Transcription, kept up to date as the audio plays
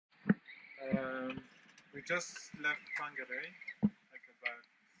We just left Tanguy like about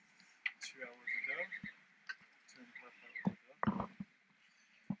 2 hours ago, 2.5 hours ago.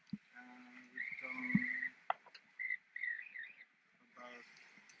 We've done about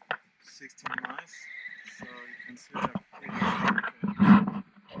 16 miles, so you can see that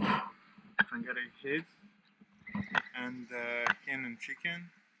Tanguy head and hen and chicken.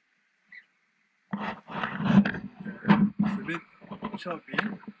 It's a bit choppy.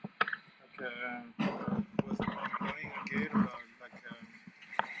 Was going again about like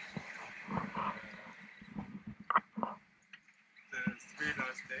the 3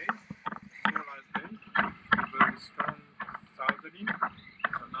 last days, 4 last days, very strong southerly.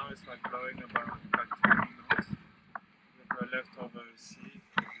 So now it's like blowing about like 20 knots with the leftover sea.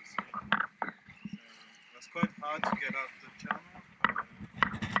 So it was quite hard to get out the channel.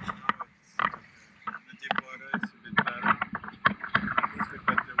 Now it's in the deep water, it's a bit better. At least we've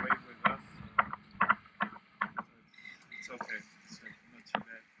got the wave with us. It's okay, it's not too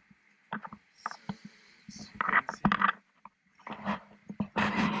bad. So you can see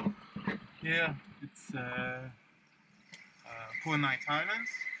here it's Poor Night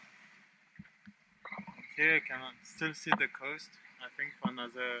Islands. Here you can still see the coast, I think for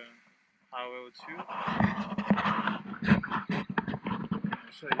another hour or two. I'll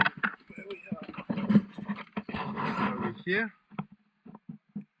show you where we are. So we're here,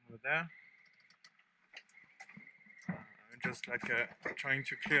 over there. Just like trying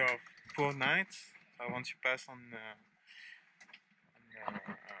to clear off Poor Night. I want to pass on the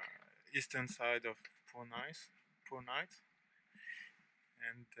eastern side of Poor Night,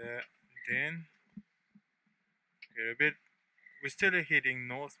 and then we're still heading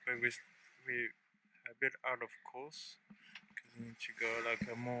north, but we're a bit out of course because we need to go like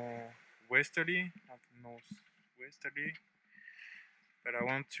a more westerly, like northwesterly. But I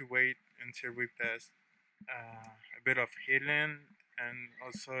want to wait until we pass a bit of headland, and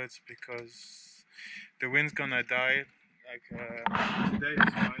also it's because the wind's gonna die. Like today is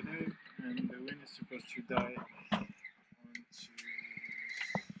Friday, and the wind is supposed to die on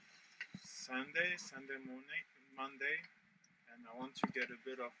Sunday morning, Monday, and I want to get a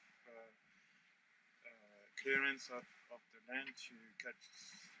bit of clearance of the land to catch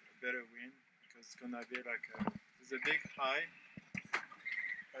a better wind, because it's gonna be like there's a big high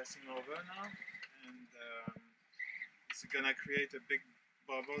passing over now, and it's gonna create a big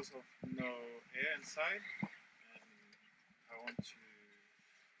bubbles of no air inside, and I want to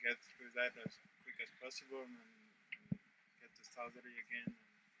get through that as quick as possible and get the southerly again.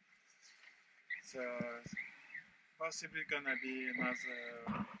 It's possibly gonna be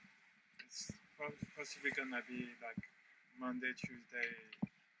another. It's possibly gonna be like Monday, Tuesday,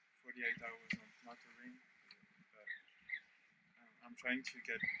 48 hours of not rain. But I'm trying to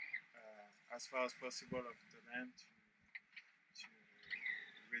get as far as possible of the land to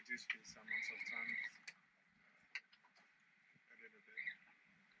reduce this amount of time a little bit.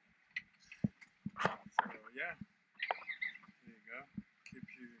 So yeah, here you go. Keep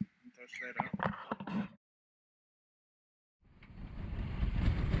you in touch later.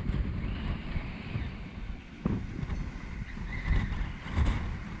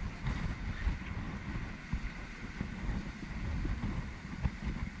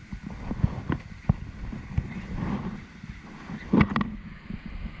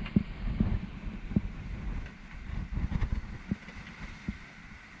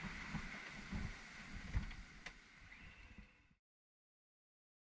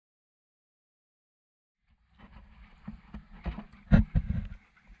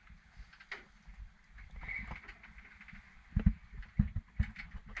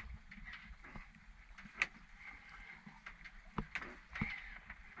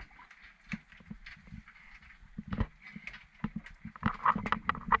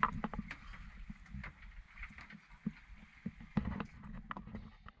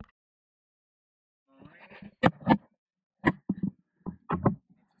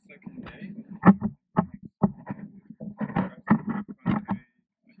 Second day.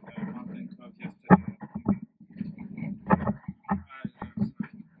 Marsden Cove yesterday.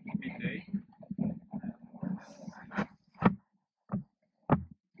 Midday.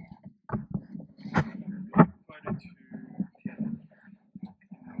 Quarter to 10.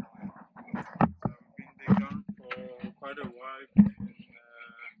 So we've been gone for quite a while, between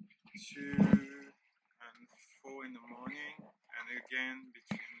 2 and 4 in the morning, and again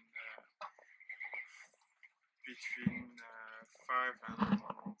between 5 and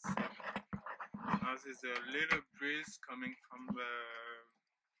 7. Now there's a little breeze coming from the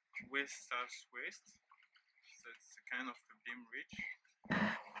west-southwest, so it's kind of a beam ridge.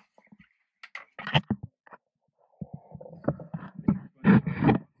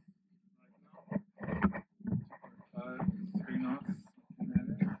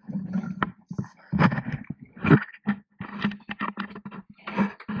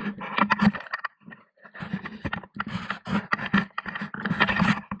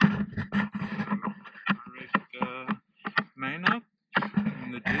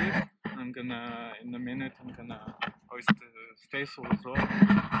 space as well. Need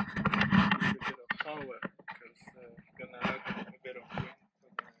a bit of power because gonna have a bit of wind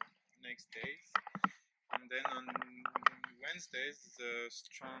for the next days. And then on Wednesdays, the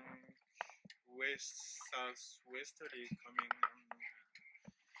strong southwesterly coming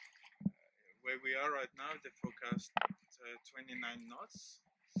where we are right now. They forecast 29 knots,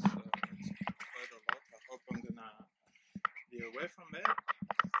 so it's quite a lot. I hope I'm gonna be away from there.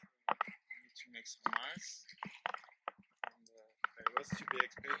 I need to make some miles. And it was to be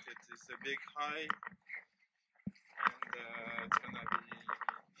expected. It's a big high, and it's gonna be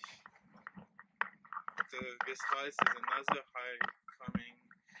this high is another high coming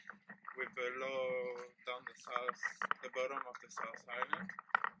with a low down the bottom of the South Island.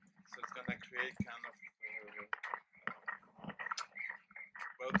 So it's gonna create kind of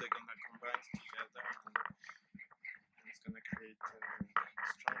they're gonna combine together, and it's gonna create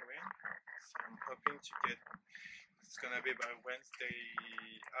strong wind. So I'm hoping to get. It's gonna be by Wednesday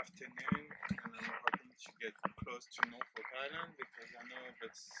afternoon, and I'm hoping to get close to Norfolk Island because I know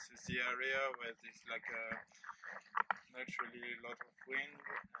that's the area where there's like not really a lot of wind,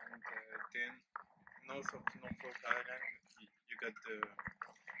 and then north of Norfolk Island you got the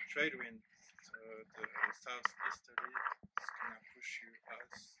trade wind, so the southeasterly is gonna push you out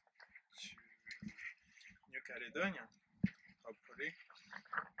to New Caledonia, hopefully.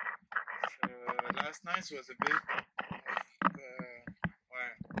 So last night was a bit of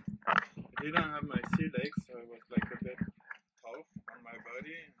I didn't have my sea legs, so it was like a bit tough on my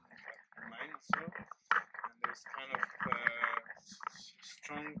body and mine also. And there's kind of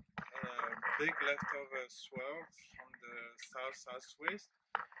strong, big leftover swell from the southwest.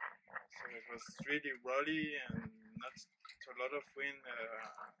 So it was really rolly and not a lot of wind.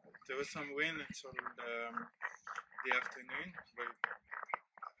 There was some wind until the afternoon, but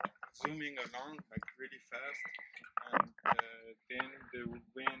zooming along like really fast, and then the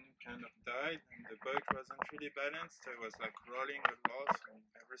wind kind of died and the boat wasn't really balanced, so it was like rolling a lot and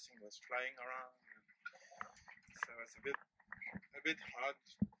everything was flying around, so it was a bit hard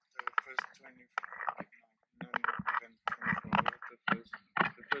the first 20, not even 24 hours,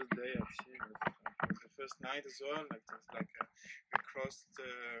 the first day at sea was the first night as well. Like there's like we crossed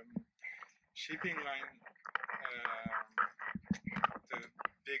the shipping line, the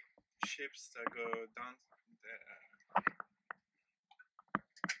big ships that go down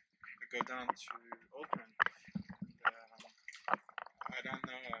to Auckland. And, I don't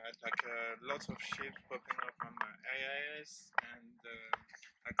know, I had like lots of ships popping up on the AIS, and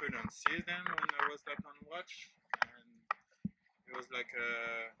I couldn't see them when I was like on watch, and it was like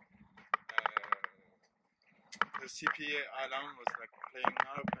the CPA alarm was like playing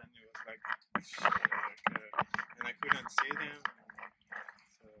up, and it was like and I couldn't see them,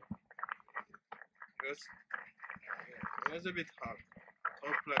 so it was a bit hard.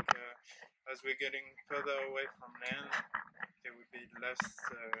 Hope like as we're getting further away from land, there will be less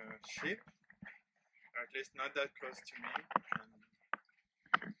sheep, or at least not that close to me.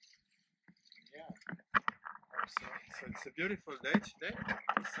 And yeah, so it's a beautiful day today.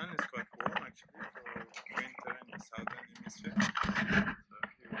 The sun is quite warm actually for winter in the southern hemisphere. So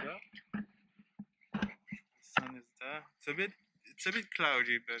here we go. The sun is there. It's a bit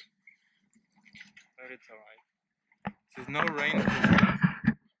cloudy, but it's alright. There's no rain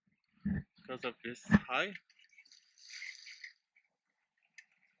because of this high,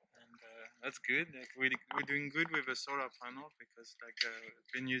 and that's good. Like we're doing good with the solar panel because like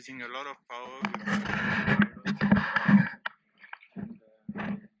we've been using a lot of power with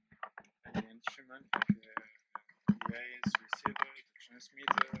and the instrument, like the EAS receiver, the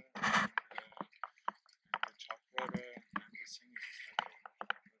transmitter, and the charge water, and everything.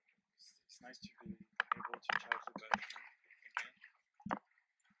 It's nice to be able to charge the battery again.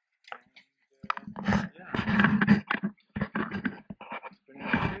 And yeah, that's pretty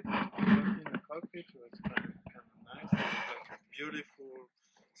much it. Working in the cockpit was kind of nice. It was like a beautiful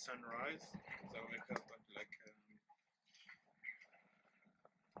sunrise. So I wake up at like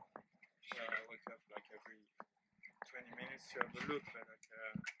I wake up like every 20 minutes to have a look, but like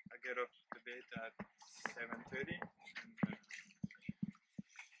I get off the bed at 7:30,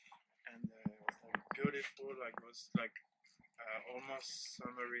 and it was like beautiful. Like it was like almost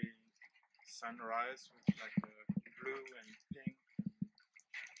summery sunrise with like blue and pink,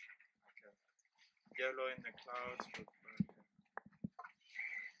 like yellow in the clouds. With,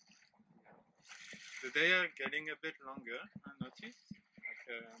 the day are getting a bit longer, I noticed. Like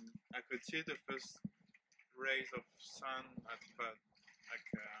I could see the first rays of sun at about like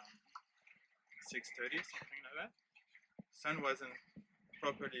 6:30, something like that. Sun wasn't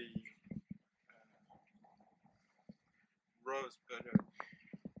properly rose, but there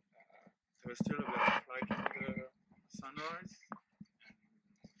was still a bit of light in the sunrise.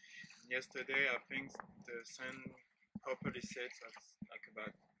 And yesterday, I think the sun properly sets at like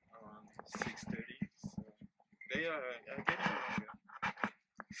about around 6:30. So they are getting longer,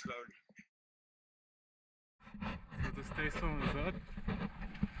 slowly. So the station is up.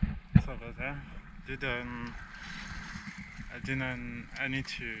 It's over there. I need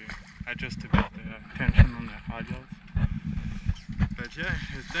to adjust a bit the tension on the halyards. But yeah,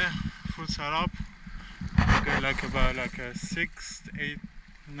 it's there, full setup. We got like about like a 6-8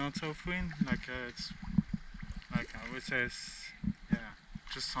 knots of wind. It's like I would say it's, yeah,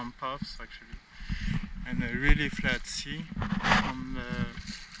 just some puffs actually, and a really flat sea from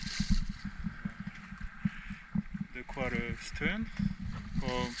the quarter stern,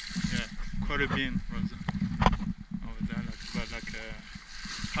 or yeah, quarter beam rather, over there, like about like a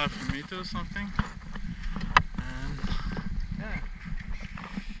half a meter or something. And yeah,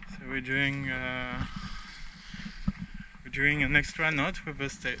 so we're doing an extra knot with a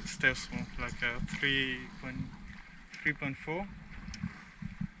station, like a 3.4,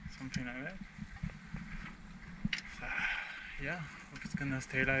 something like that. So yeah, hope it's gonna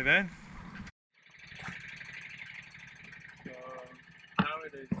stay like that. So now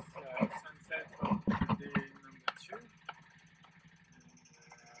it is sunset of day number 2, and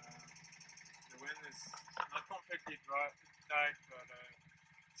the wind is not completely died, but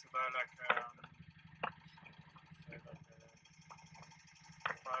it's about like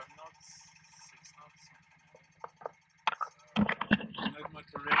 5 knots, 6 knots, something like that. So not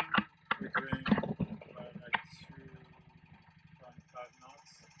much rain, we're doing about like 2.5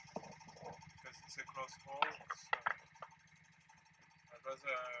 knots because it's a close hold. So I'd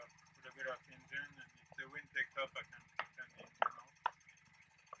rather put a bit of engine, and if the wind picked up, I can turn the engine off.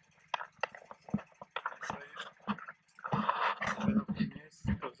 So yeah, a bit of mist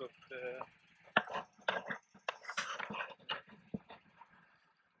because of the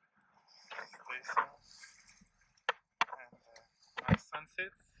station and nice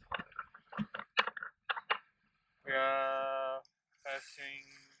sunsets. We are passing,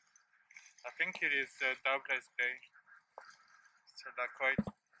 I think it is Douglas Bay. So like quite,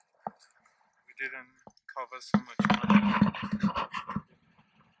 we didn't cover so much ground. I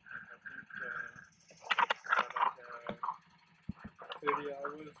think for like 30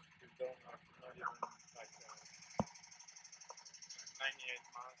 hours we've done like not even like 98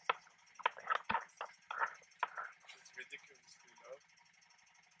 miles or something, which is ridiculously low.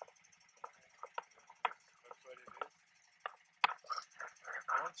 That's what it is.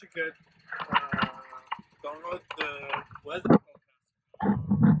 I want to get download the weather forecast.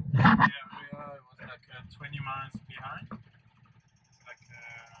 The area was like 20 miles behind. It's like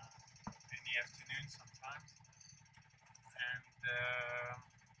in the afternoon sometimes, and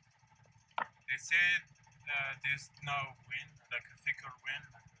they said there's no wind, like a thicker wind,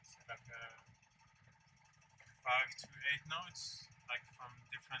 like 5 to 8 knots, like from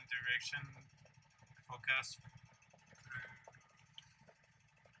different direction. Forecast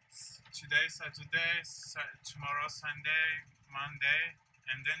today, Saturday, tomorrow, Sunday, Monday,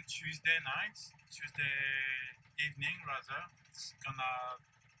 and then Tuesday night, Tuesday evening rather, it's gonna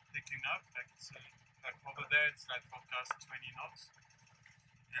picking up, like it's like over there it's like forecast 20 knots,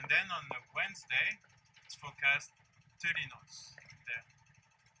 and then on the Wednesday it's forecast 30 knots there,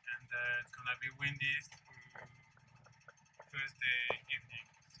 and it's gonna be windy through Thursday evening,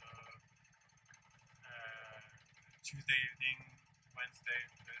 so Tuesday evening, Wednesday,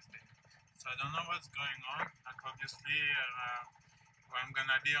 Thursday. So I don't know what's going on. Like obviously, where I'm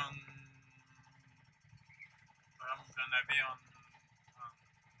gonna be on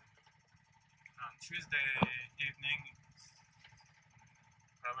Tuesday evening, it's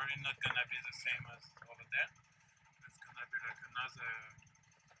probably not gonna be the same as over there. It's gonna be like another,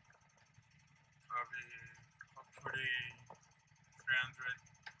 probably, hopefully, 300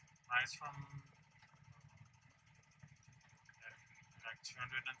 miles from, like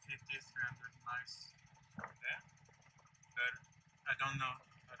 250, 300 miles from there. But I don't know.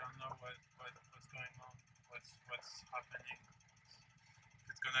 I don't know what's going on. What's happening. If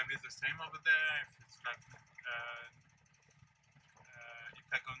it's gonna be the same over there. If it's like if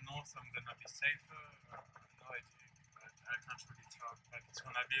I go north, I'm gonna be safer. No idea. But I can't really tell. Like it's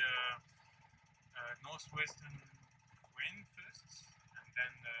gonna be a northwestern wind first, and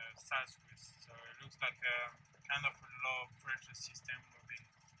then southwest. So it looks like a kind of a low pressure system moving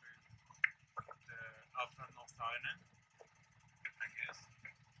through the upper North Island, I guess.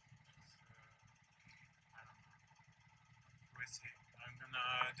 So, I don't know. We'll see. I'm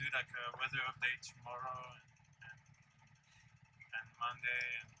gonna do like a weather update tomorrow, and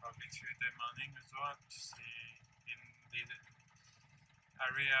Monday and probably Tuesday morning as well to see in the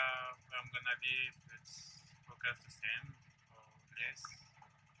area where I'm gonna be if it's forecast the same or less,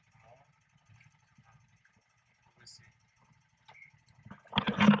 more. We'll see.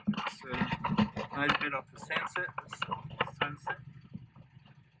 It's a nice bit of a sunset, and like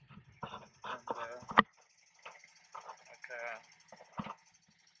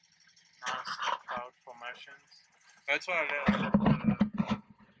nice cloud formations. That's why I left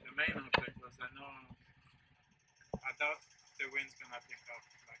the main open, because I doubt the wind's gonna pick up.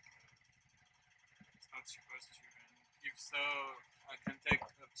 Like it's not supposed to. And if so, I can take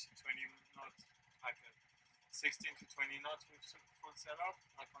up to 20 knots, like 16 to 20 knots with full setup,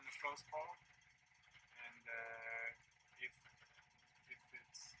 like on the first hole. And if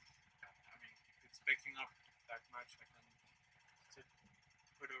it's, I mean, if it's picking up that much, I can still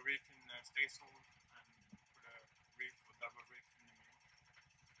put a reef in staysail and put a reef or double reef in the middle.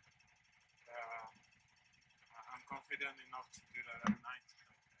 I'm confident enough to do that at night.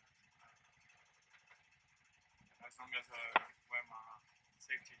 As long as I wear my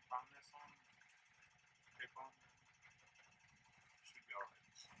safety harness on, clip on, should be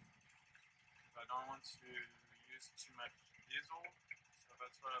alright. I don't want to use too much diesel, so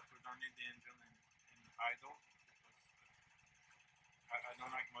that's why I put only the engine in idle, because I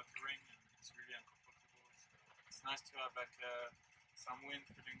don't like motoring and it's really uncomfortable. So it's nice to have like some wind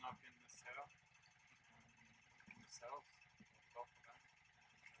filling up in the sail, in the sails, both of them.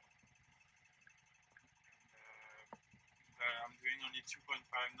 I'm doing only 2.5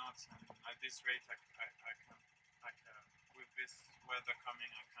 knots, and at this rate, I can, like, with this weather coming,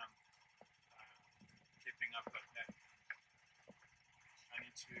 I can't keeping up like that. I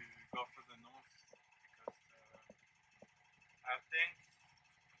need to go for the north, because I think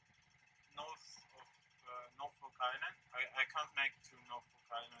north of Norfolk Island, I can't make to Norfolk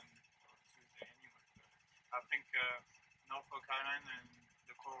Island on Tuesday anyway, but I think Norfolk Island and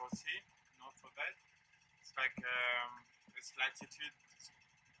the Coral Sea, north of that, it's like its latitude,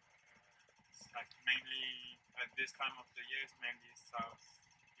 it's like mainly at this time of the year, it's mainly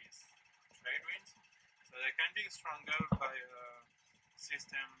southeast trade winds, so they can be stronger by a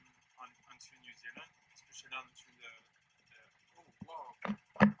system onto New Zealand, especially onto the oh wow,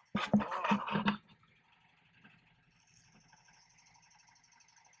 whoa.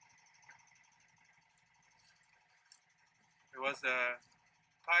 There was a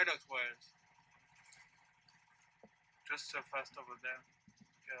pilot whales just so fast over there.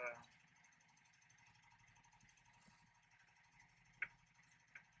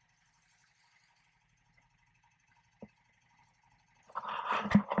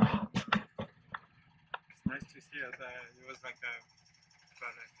 It's nice to see it. It was like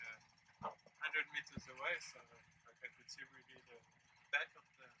about like 100 meters away, so like I could see really the back of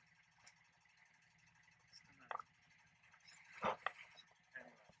the. Anyway,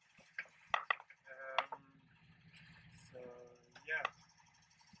 so yeah,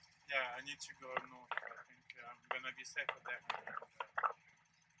 I need to go north. I think I'm gonna be safer there.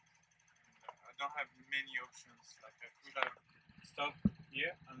 I don't have many options. Like I could have stopped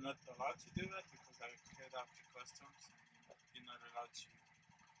here. I'm not allowed to do that because I cleared out the customs. You're not allowed to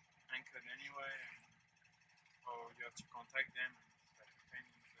anchor anyway, or you have to contact them. And it's like a pain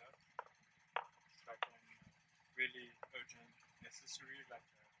in the butt. It's like when really urgent, necessary, like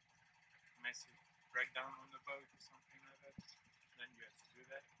a massive breakdown on the boat or something like that. Then you have to do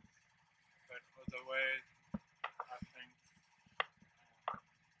that. But otherwise, I think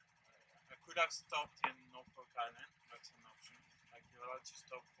I could have stopped in Norfolk Island. That's an option. Like you're allowed to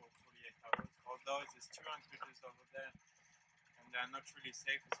stop for 48 hours. Although there's 2 anchorages over there, and they're not really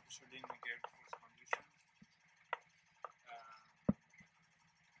safe, especially in the gale force conditions.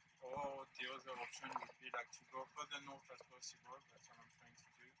 Or the other option would be like to go further north as possible. That's what I'm trying to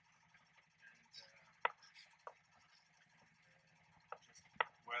do. And just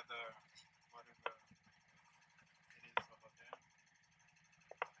weather whatever it is over there.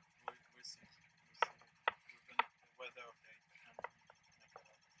 We'll see. With the weather update,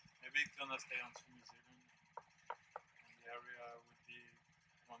 maybe it's gonna stay on to New Zealand, and the area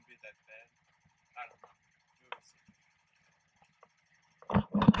won't be that bad. I don't know. We will see.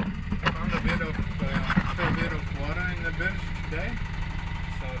 I found a bit of water in the bench today,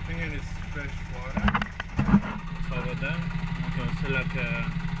 so I think it is fresh water. It's over there. Okay, so like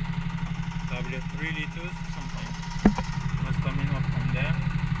probably 3 liters or something was coming up from there.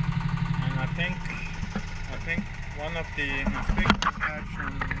 And I think one of the inspectors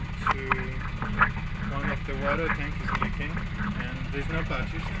action to one of the water tank is leaking, and there's no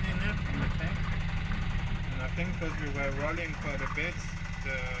partition in it in the tank. And I think because we were rolling quite a bit,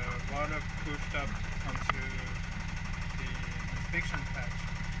 the water pushed up onto the inspection patch,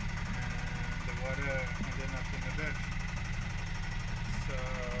 and the water ended up in the beach. So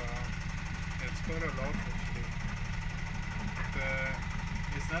it's quite a lot actually. But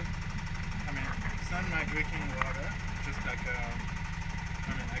it's not, I mean, it's not my drinking water, just like,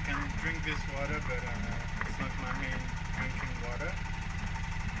 I mean, I can drink this water, but it's not my main drinking water.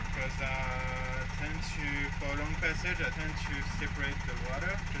 Because I tend to, for a long passage, I tend to separate the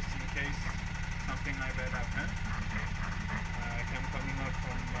water, just in case something like that happens. I can coming up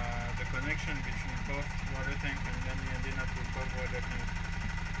from the connection between both water tank, and then you ended up with both water tank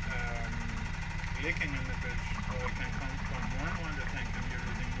leaking in the bridge, or it can come from one water tank and you're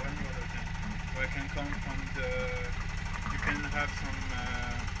losing one water tank, or it can come from the, you can have some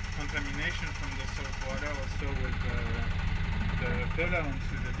contamination from the salt water also with the filler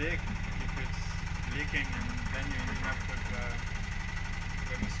onto the deck if it's leaking, and then you end up with the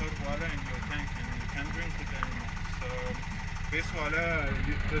salt water in your tank and you can't drink it anymore. So this water,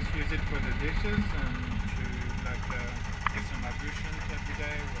 you just use it for the dishes and to like do some ablutions every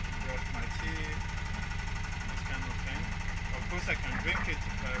day, brush my teeth, this kind of thing. Of course I can drink it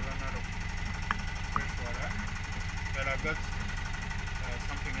if I run out of fresh water, but I've got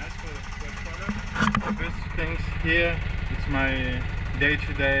something else for the fresh water. These things here, it's my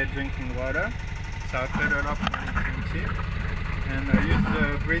day-to-day drinking water. So I fill it up when it's empty, and I use the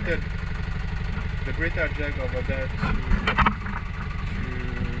Brita jug over there to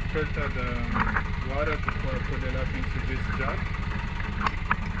filter the water before I put it up into this jug.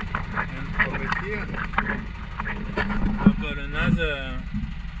 And over here I've got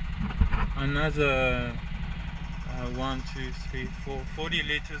another 1, 2, 3, 4, 40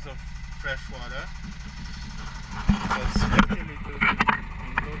 liters of fresh water. That's 50 liters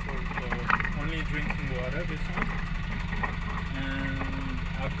in total for only drinking water, this one. And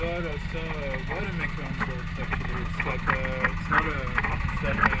I've got also a water maker on board actually. It's like it's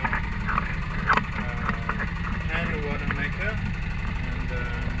like a hand water maker, and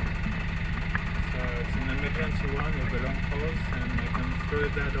so it's an emergency one with a long hose, and I can throw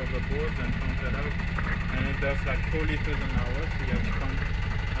that overboard and pump it out, and it does like 4 liters an hour, so you have to pump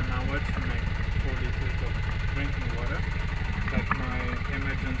an hour to make 4 liters of drinking water. It's like my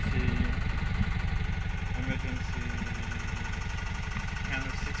emergency kind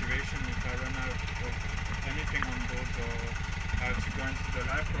of situation if I run out of anything on board, or I have to go into the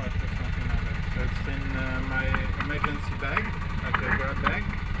life raft or something like that. So it's in my emergency bag, like a grab bag,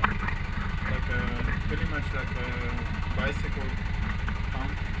 like pretty much like a bicycle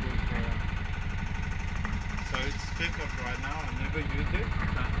pump with, so it's pickled right now. I never used it.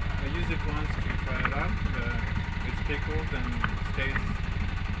 I used it once to try it out. It's pickled and stays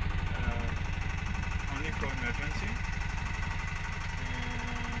only for emergency.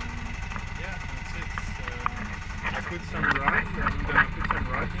 Yeah, that's it. I put some rods. I'm gonna put some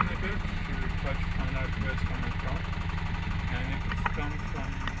rods in a bit to try to find out where it's coming from. And if it's come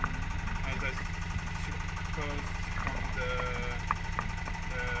from, as I suppose, from the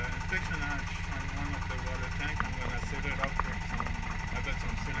inspection hatch on one of the water tank, I'm gonna set it up with some. I've got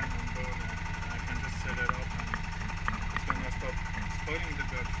some cylinder on board, and I can just set it up, and it's gonna stop spoiling the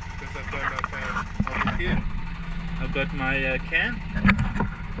bird, because I've got like over here. I've got my can.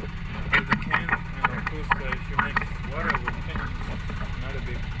 And of course if you mix water with can, it's not a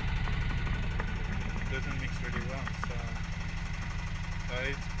big, it doesn't mix really well, so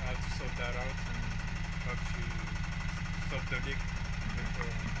I have to sort that out and have to stop the leak before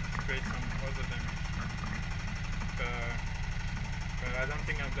it creates some other damage. But I don't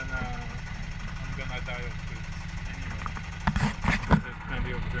think I'm gonna die of this anyway, because there's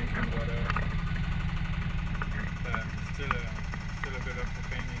plenty of drinking water, but still a bit of a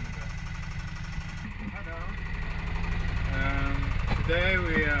pain in the back. Hello. Today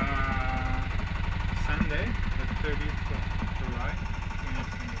we are Sunday, the 30th of July,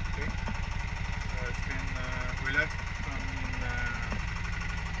 2023. It's been, we left on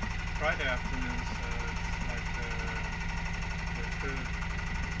Friday afternoon, so it's like the third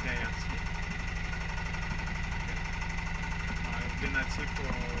day at sea. I've been at sea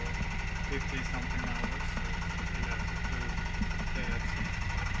for 50 something hours, so that's the third day at sea.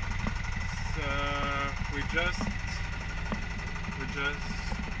 So we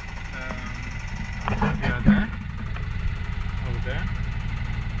are there, over there.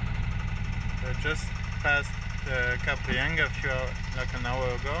 We just passed the Caledonia like an hour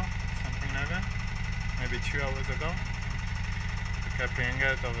ago, something like that, maybe 2 hours ago. The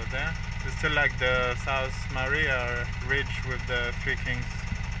Caledonia is over there. It's still like the South Maria ridge with the Three Kings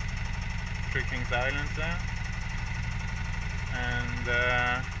Islands there. and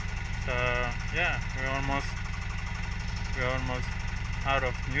so yeah, we're almost out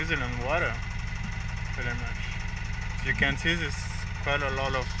of New Zealand water, pretty much. As you can see, there's quite a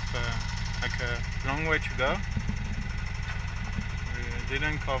lot of like a long way to go. We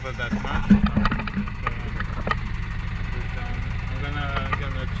didn't cover that much. I'm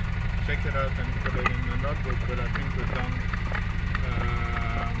gonna check it out and put it in the notebook, but I think we've done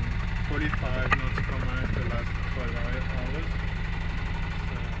 45 nautical miles the last 12 hours.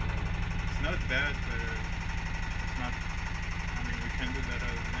 So it's not bad, but it's not. I mean, we can do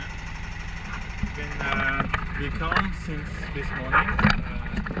better than that. It's been becalm since this morning,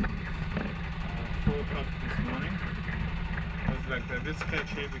 4 o'clock this morning. It was like a bit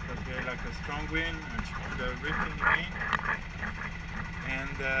sketchy because we had like a strong wind and the ripping in.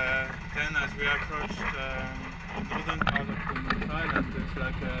 And then as we approached the northern part of the North Island, it's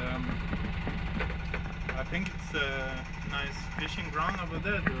like I think it's a nice fishing ground over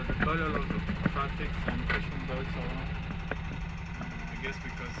there. There were quite a lot of traffic and fishing boats around. I guess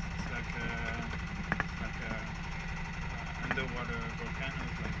because it's like a underwater volcano,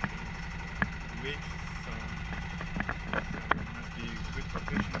 like a ridge, so it must be good for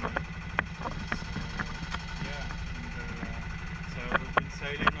fishing there. So we've been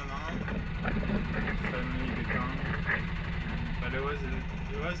sailing along, suddenly become, but it was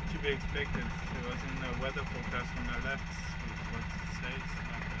to be expected. It was in the weather forecast on the left, what it says,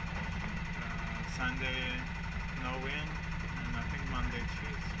 like Sunday no wind, and I think Monday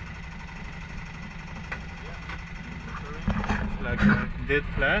too. So, yeah, it's like a dead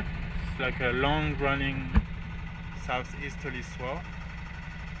flat. It's like a long running southeasterly swell.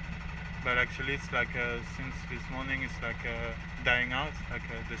 But actually it's like since this morning it's like dying out, like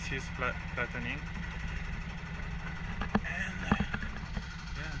the sea is flattening, and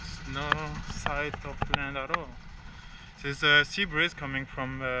yes, no sight of land at all. There's a sea breeze coming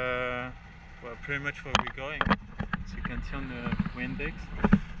from well, pretty much where we're going, as you can see on the Windex,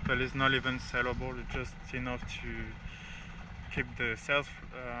 but it's not even sailable. It's just enough to keep the sails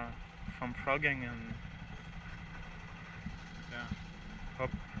from frogging, and yeah,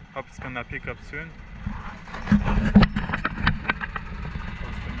 hope it's gonna pick up soon.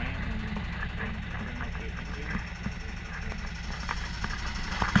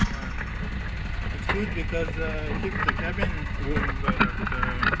 It's good because it keeps the cabin warm, but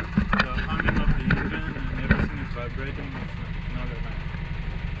the humming of the engine and everything is vibrating.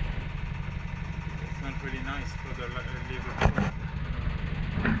 It's not really nice for the Liverpool.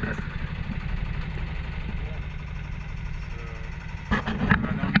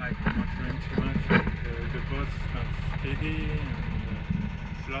 Too much. The boat's not steady, and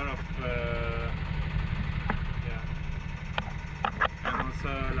it's a lot of yeah, and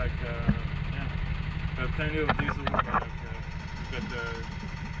also like yeah, plenty of diesel, but like we've got the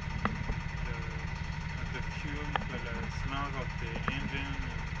fumes, the smell of the engine,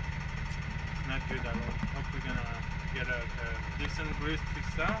 and it's not good at all. Hope we're gonna get a decent breeze to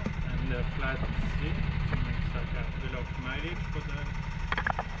south and a flat sea to make like a bit of mileage for the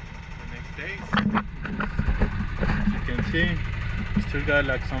next days. As you can see, we still got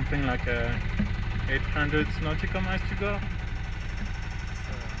like something like 800 nautical miles to go.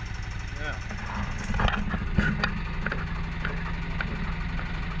 So yeah.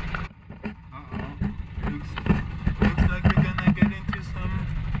 Looks like we're gonna get into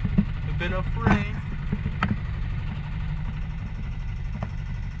a bit of rain.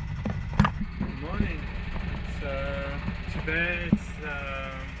 Good morning. Today it's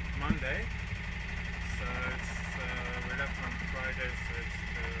Monday, so it's we left on Friday, so it's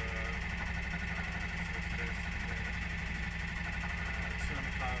the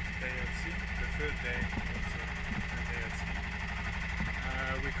 2.5 day at sea, the third day at sea.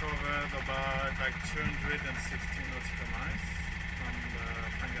 We covered about like 260 nautical miles from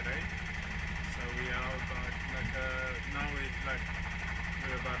Tanguy, so we are about like now we're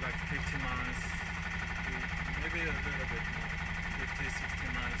about like 50 miles, maybe a little bit more,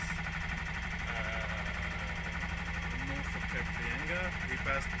 50-60 miles north of Cape Triangle. We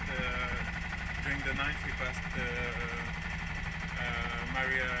passed during the night we passed the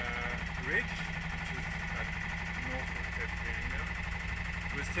Maria Ridge, which is like north of Cape Triangle.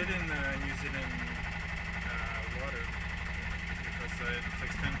 We're still in New Zealand water because it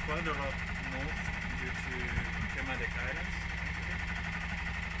extends quite a lot north due to Kermadec Islands, actually.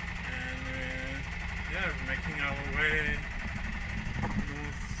 And yeah, we're making our way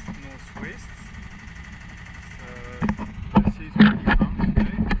northwest. So the sea is pretty calm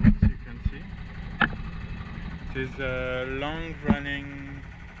today, as you can see. There's a long running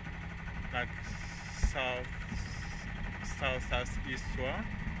like south-southeast swell,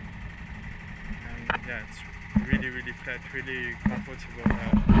 and yeah, it's really flat, really comfortable.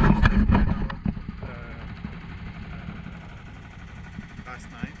 Last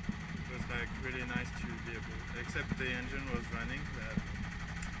night it was like really nice to be able, except the engine was running.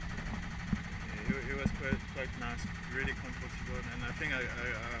 It was quite nice, really comfortable, and I think I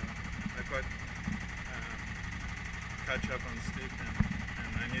quite catch up on sleep,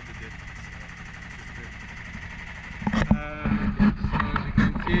 and I needed it, so it's good. So as you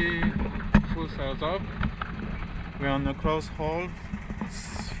can see, full sails up. We're on a close hold.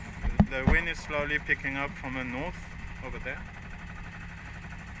 The wind is slowly picking up from the north over there,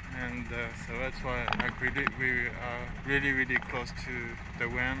 and so that's why like we are really close to the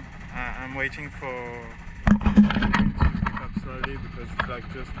wind. I'm waiting for pick up slowly because it's like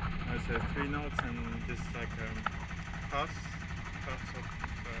just, I said, 3 knots and this like puffs of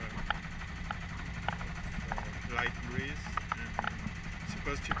light breeze, and it's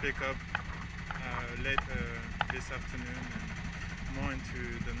supposed to pick up later this afternoon and more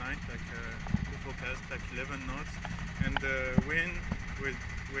into the night, like the forecast like 11 knots, and the wind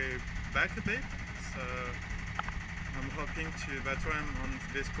we're back a bit, so I'm hoping to, that's why I'm on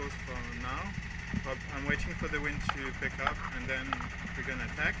this course for now. But I'm waiting for the wind to pick up, and then we're gonna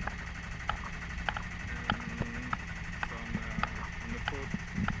attack. And so on the port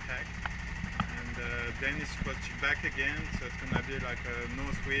tack, and then it's supposed to back again, so it's gonna be like a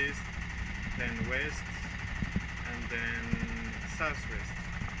northwest, then west, and then southwest.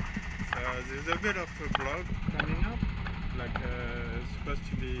 So there's a bit of a block coming up, like it's supposed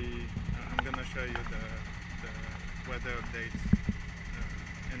to be. I'm gonna show you the weather updates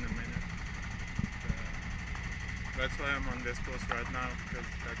in a minute. That's why I'm on this course right now, because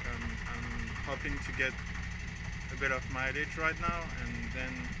like I'm hoping to get a bit of mileage right now and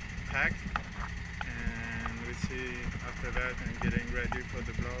then tack, and we see after that and getting ready for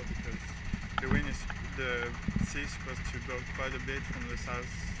the blow, because the sea is supposed to blow quite a bit from the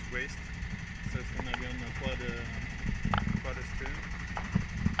southwest, so it's gonna be on a quarter stern.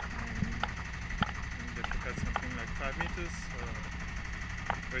 They got something like 5 meters, so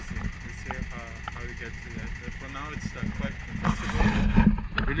we'll see how we get to that. But for now it's quite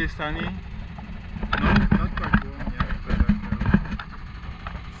comfortable, really sunny, not quite warm yet, but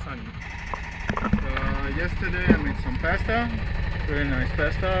sunny. So yesterday I made some pasta, very nice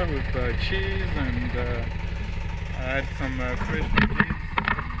pasta with cheese, and I had some fresh veggies,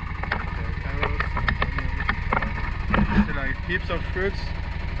 carrots, onions, so like heaps of fruits.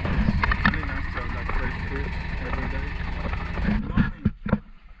 Fruit every day. Good morning.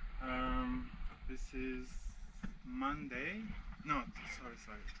 This is Monday. No, sorry.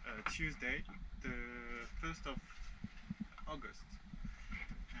 Tuesday, the 1st of August,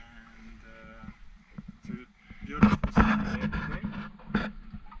 and it's a beautiful sunny day today.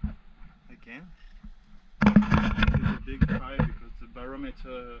 Again, it's a big fire because the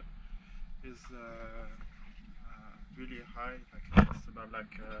barometer is really high. Like it's about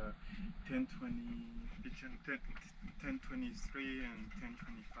like 1020. Between 1023 and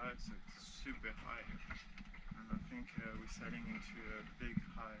 1025, so it's super high, and I think we're sailing into a big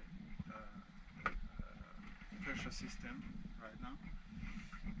high pressure system right now.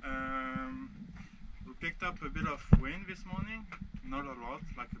 We picked up a bit of wind this morning, not a lot,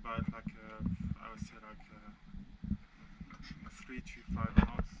 like about like I would say like 3 to 5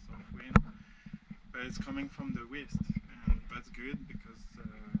 knots of wind, but it's coming from the west, and that's good because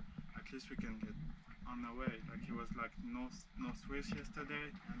at least we can get on the way. Like it was like northwest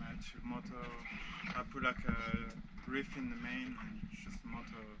yesterday, and I had to motor. I put like a reef in the main and just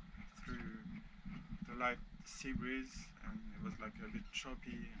motor through the light sea breeze, and it was like a bit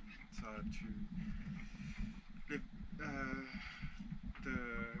choppy, and so I had to lift the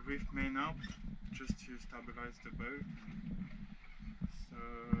reef main up just to stabilize the boat. So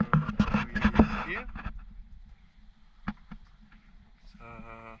we're here. So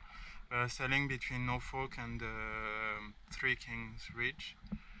sailing between Norfolk and Three Kings Ridge.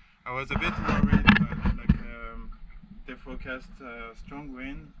 I was a bit worried about like they forecast strong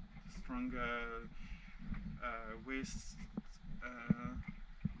wind, strong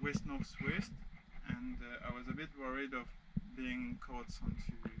west northwest, and I was a bit worried of being caught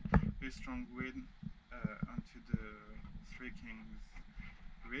onto very strong wind onto the Three Kings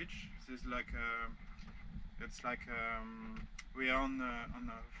Ridge. This is like it's like we are on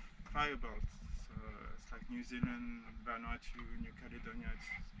a fireboat, so it's like New Zealand, Vanuatu, New Caledonia. It's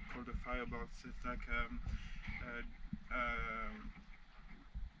called a fireboat. So it's like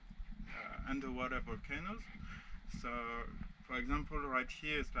underwater volcanoes. So, for example, right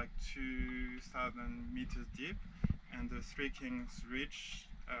here it's like 2,000 meters deep, and the Three Kings Ridge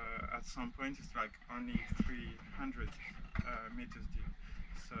at some point is like only 300 meters deep.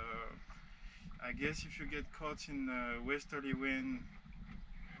 So I guess if you get caught in a westerly wind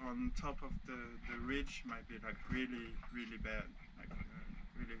on top of the ridge, might be like really bad, like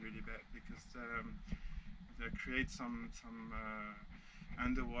really bad, because they create some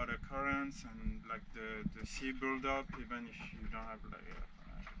underwater currents, and like the sea build up even if you don't have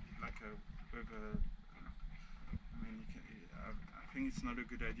like a river. I mean, I think it's not a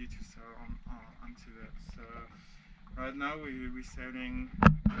good idea to sail onto that. So right now we're sailing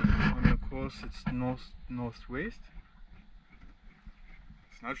on the course. It's northwest.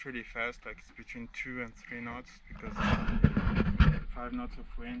 It's not really fast, like it's between 2 and 3 knots, because 5 knots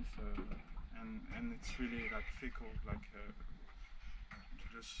of wind. So and it's really like fickle, like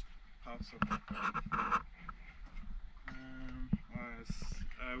just parts of.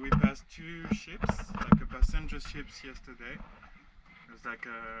 We passed 2 ships, like a passenger ships yesterday. It was like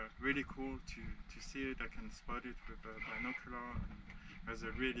really cool to see it. I can spot it with a binocular. And there's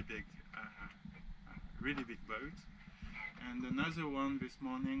a really big boat. And another one this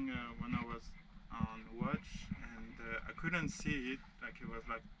morning when I was on watch, and I couldn't see it. Like it was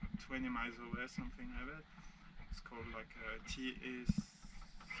like 20 miles away, something like that. It's called like TA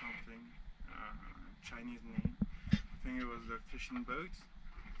something, Chinese name. I think it was a fishing boat.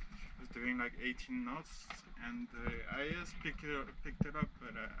 It was doing like 18 knots, and I just picked it up,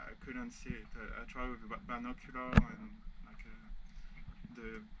 but I couldn't see it. I tried with binocular, and like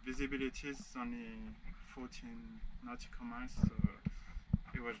the visibility is only 14 nautical miles, so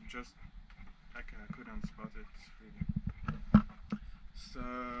it was just like I couldn't spot it really. So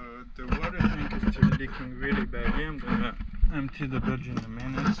the water tank is still leaking really badly. I'm gonna empty the bulge in a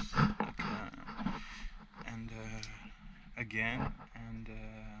minute, and again, and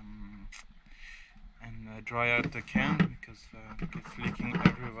dry out the can, because it's leaking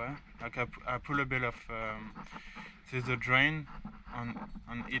everywhere. Like I pull a bit of there's a drain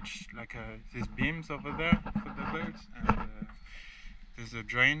on each, like these beams over there for the boat, and there's a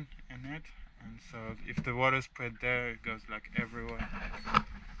drain in it, and so if the water spread there, it goes like everywhere.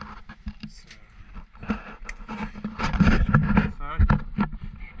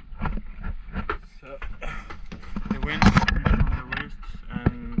 So the wind is coming from the west,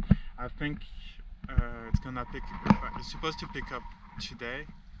 and I think it's supposed to pick up today.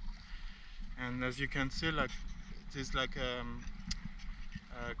 And as you can see, like there's like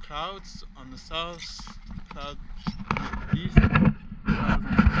clouds on the south, clouds on the east, clouds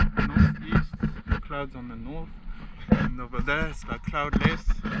on the northeast, clouds on the north, and over there it's like cloudless.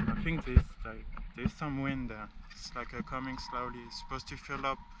 And I think there's some wind there. It's like coming slowly. It's supposed to fill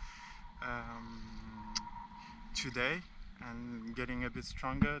up today and getting a bit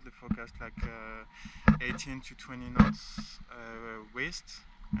stronger. The forecast like 18 to 20 knots west,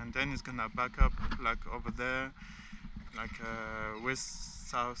 and then it's gonna back up like over there, like west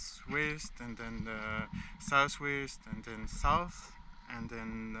southwest, and then southwest, and then south, and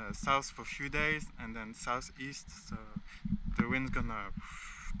then south for a few days, and then southeast. So the wind's gonna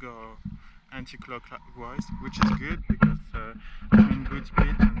go anti-clockwise, which is good because it's in good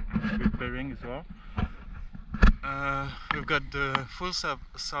speed and good bearing as well. We've got the full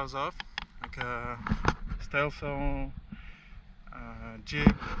sails off, like a staysail,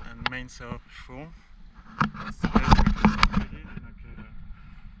 jib, and mainsail full. That's the best we can do, really.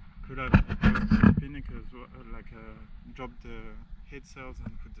 Could have put the spinnakers, drop the head sails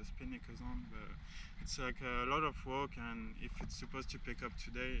and put the spinnakers on, but it's like a lot of work, and if it's supposed to pick up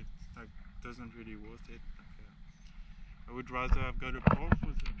today, it's like doesn't really worth it. I would rather, I've got a pole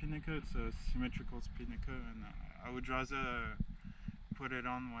for the spinnaker. It's a symmetrical spinnaker, and I would rather put it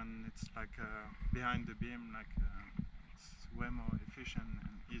on when it's like behind the beam, like it's way more efficient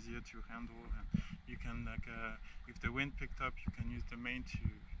and easier to handle, and you can like if the wind picked up, you can use the main to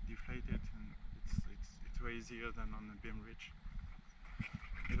deflate it, and it's way easier than on the beam ridge.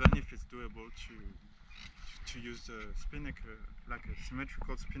 Even if it's doable to use the spinnaker, like a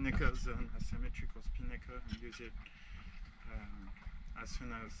symmetrical spinnaker than a symmetrical spinnaker, and use it as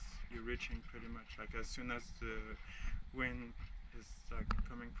soon as you're reaching, pretty much, like as soon as the wind is like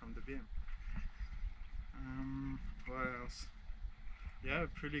coming from the beam. What else? Yeah,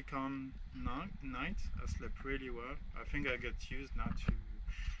 pretty calm night. I slept really well. I think I get used now to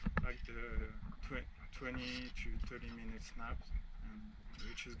like the 20 to 30 minute naps,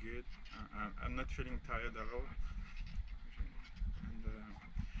 which is good. I'm not feeling tired at all. And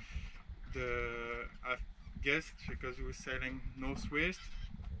I guess because we're sailing northwest,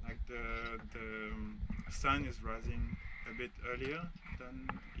 like the sun is rising a bit earlier than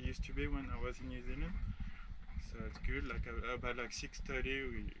it used to be when I was in New Zealand. so it's good. Like about like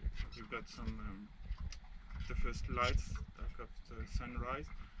 6:30, we got some the first lights like of the sunrise,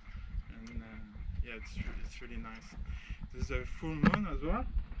 and yeah, it's really nice. There's a full moon as well.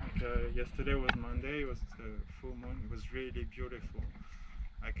 Like yesterday was Monday, it was the full moon. It was really beautiful.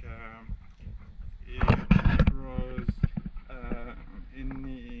 Like it was in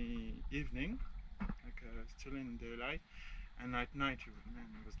the evening, like still in daylight, and at night, man,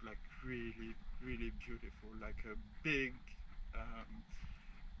 it was like really, really beautiful. Like a big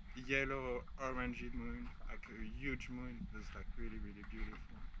yellow orangey moon, like a huge moon. It was like really, really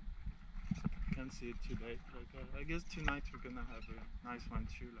beautiful. Can't see it today. Like I guess tonight we're gonna have a nice one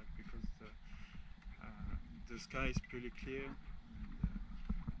too. Like because the sky is pretty clear, and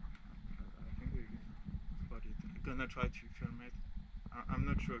I think we're gonna spot it. I'm gonna try to film it. I'm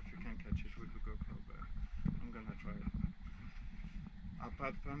not sure if you can catch it with the GoPro, but I'm gonna try it.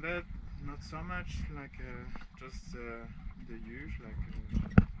 Apart from that, not so much. Like just the usual.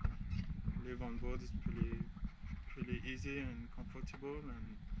 Like live on board is pretty easy and comfortable,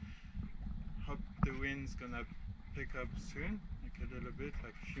 and hope the wind's gonna pick up soon, like a little bit,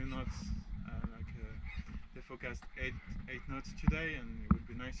 like a few knots. They forecast 8 knots today, and it would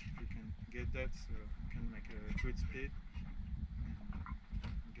be nice if we can get that, so we can make a good speed and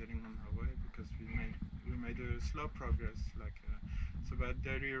getting on our way, because we made a slow progress. Like so about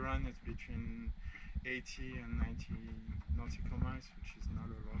daily run is between 80 and 90 nautical miles, which is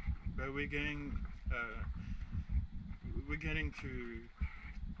not a lot, but we're getting to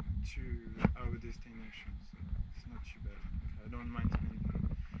our destination, so it's not too bad. I don't mind spending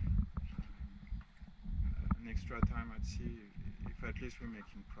an extra time at sea if at least we're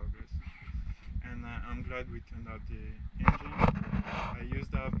making progress. And I'm glad we turned out the engine. I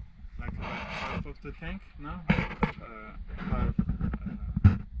used up like about half of the tank now,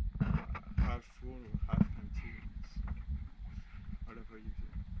 half full or half empty, whatever you do.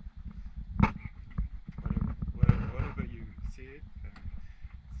 Whatever you see it.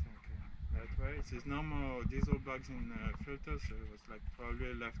 That way. There's no more diesel bugs in the filter, so it was like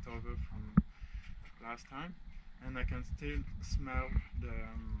probably leftover from last time, and I can still smell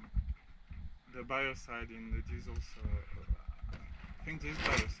the biocide in the diesel, so I think there's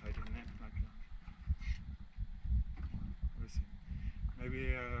biocide in it. Like, we'll see. Maybe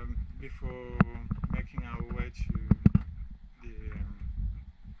before making our way to the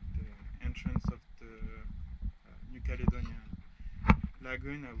entrance of the New Caledonia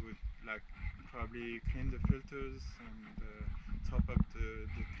lagoon, I would like probably clean the filters and top up the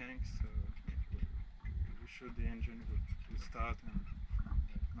tanks, so we're sure the engine will start and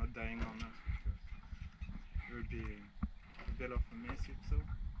not dying on us, because it would be a bit of a mess if so.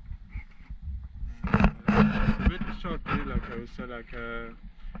 It's a bit short day, like I would say like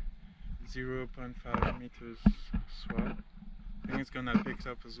 0.5 meters swell. I think it's gonna pick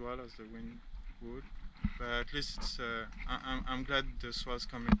up as well as the wind would. But at least it's, I'm glad the swell's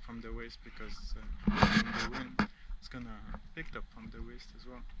coming from the west, because the wind is gonna pick up from the west as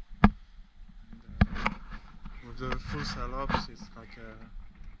well. And with the full sail ups, it's like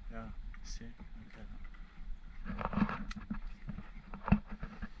yeah, see,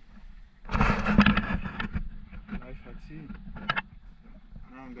 life at sea.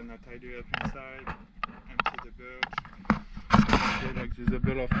 Now I'm gonna tidy up inside, empty the birds. Okay, like there's a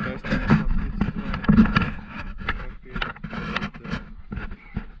bit of dust in the cockpit as well.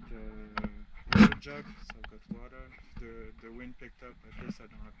 The water jug, so I've got water. If the wind picked up, at least I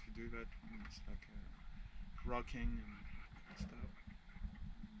don't have to do that when it's like rocking and stuff.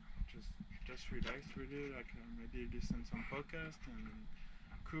 Just relax really, like maybe listen some podcast and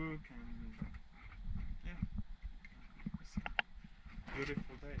cook, and yeah,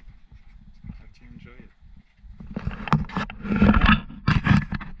 beautiful day. Have to enjoy it.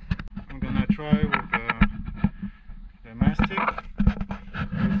 I'm gonna try with the mastic,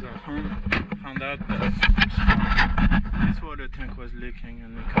 because I found out that this water tank was leaking,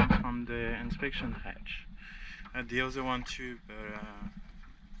 and it comes from the inspection hatch. The other one too, but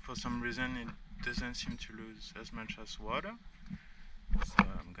for some reason it doesn't seem to lose as much as water. So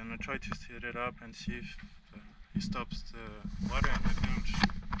I'm gonna try to set it up and see if it stops the water in the bilge.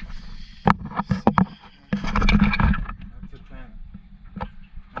 That's the plan.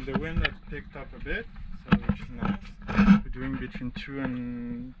 And the wind has picked up a bit, so which is nice. We're doing between 2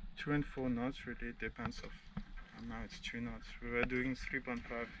 and 4 knots, really, it depends of. And now it's 2 knots. We were doing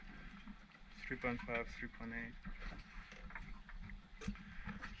 3.5, 3.8. So,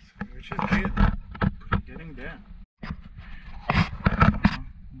 which is good. Getting there.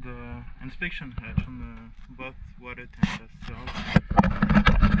 The inspection hatch on both water tanks are still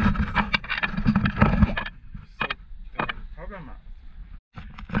so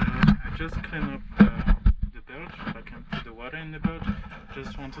just clean up the bilge, like empty the water in the bilge.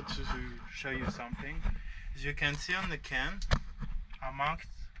 Just wanted to show you something. As you can see on the can, I marked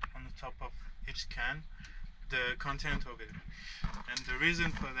on the top of each can the content of it. And the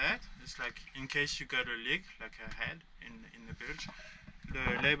reason for that is like in case you got a leak, like a head in the bilge,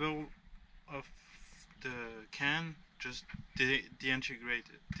 the label of the can just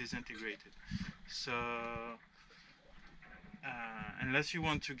disintegrated. So unless you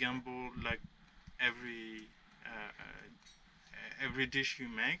want to gamble like every dish you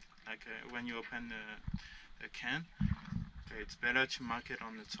make, like when you open the can, okay, it's better to mark it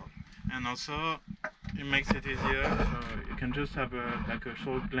on the top. And also it makes it easier, so you can just have like a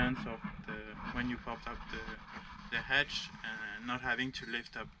short glance of when you pop up the hatch, and not having to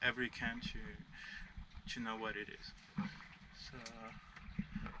lift up every can to know what it is. So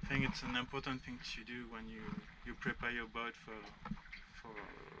I think it's an important thing to do when you prepare your boat for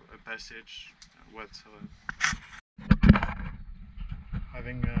a passage whatsoever.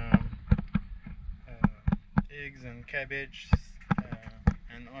 Having eggs and cabbage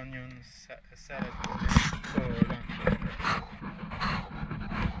and onions salad for lunch.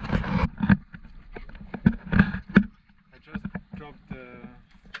 I just dropped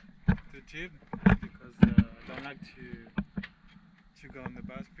the jib because I don't like to go on the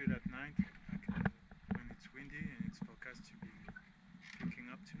bowsprit at night, like when it's windy and it's forecast to be picking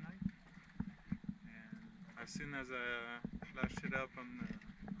up tonight. And as soon as I flashed it up on the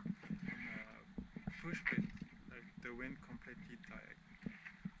push pit, like the wind completely died.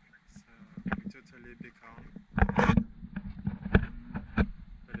 So we totally becalmed.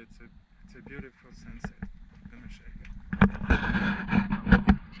 But it's a beautiful sunset. I'm gonna show you.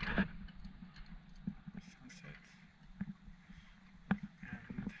 Sunset.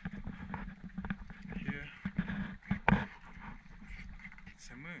 And here it's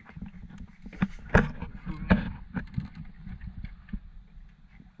a moon. Full moon.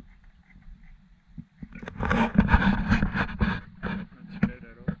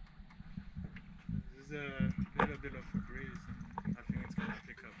 A little bit of a breeze, and I think it's going to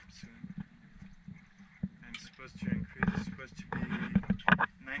pick up soon. And it's supposed to increase, it's supposed to be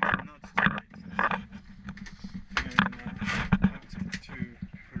 90 knots tonight. And I have to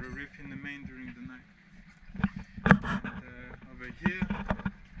put a reef in the main during the night. And over here,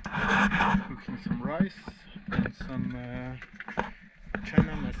 cooking some rice and some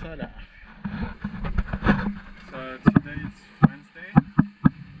chana masala. So today it's Wednesday.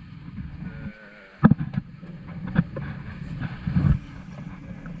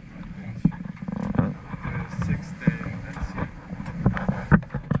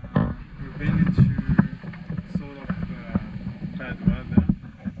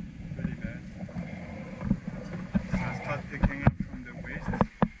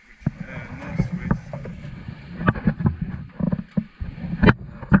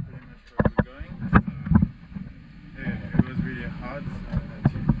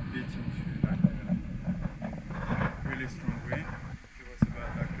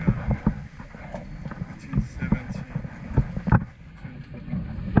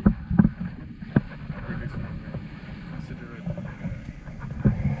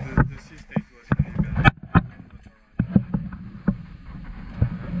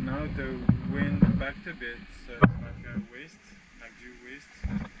 A bit, so it's like a waist, like due waist,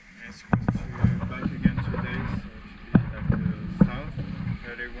 and it's supposed to back again today, so it should be like the south,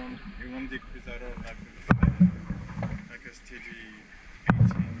 but it won't decrease at all, like a steady 18,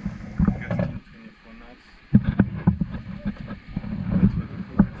 gusting 24 knots. That's what the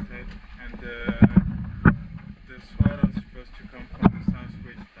book said, and the swell is supposed to come from the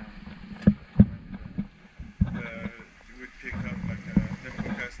southwest down. It would pick up like the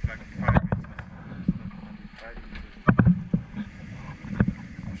forecast like 5 meters.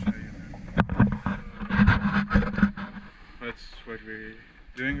 That's what we're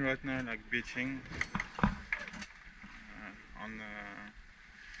doing right now, like beaching on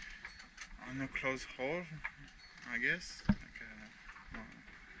a closed hole, I guess. Like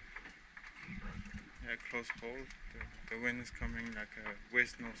yeah, closed hole. The wind is coming like a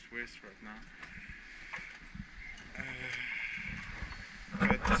west-northwest right now.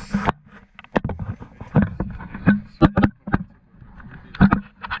 But I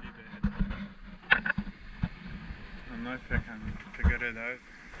don't know if I can figure it out.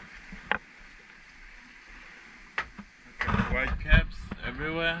 Okay, white caps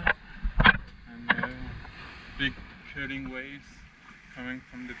everywhere, and big curling waves coming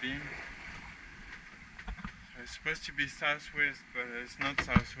from the beam. So it's supposed to be southwest, but it's not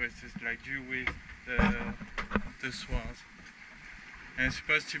southwest, it's like due with the swells. And it's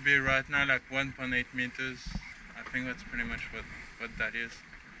supposed to be right now like 1.8 meters. I think that's pretty much what that is.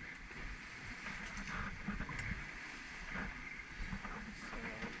 So,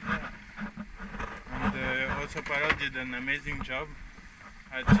 yeah. And the autopilot did an amazing job.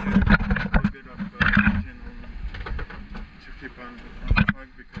 I had to put a bit of engine on to keep on track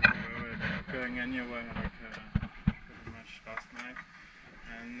because we were going anywhere like pretty much last night.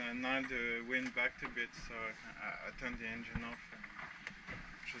 And now the wind backed a bit, so I turned the engine off and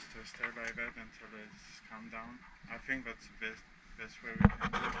just stay like that until it's calmed down. I think that's the best way we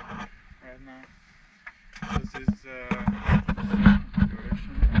can do it right now. This is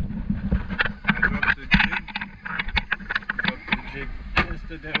configuration. I dropped the jig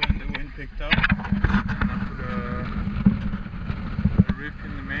yesterday when the wind picked up. And I put a reef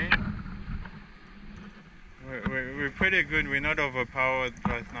in the main. We're pretty good. We're not overpowered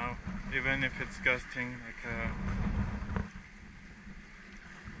right now, even if it's gusting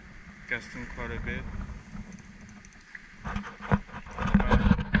gusting quite a bit. The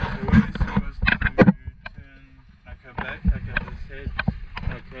wind is supposed to turn back, like I just said,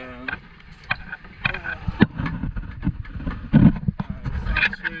 southwest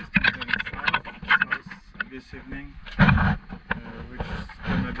and then south this evening, which is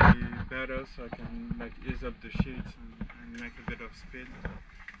gonna be better, so I can like ease up the sheets and make a bit of speed.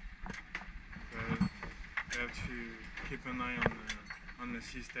 But I have to keep an eye on the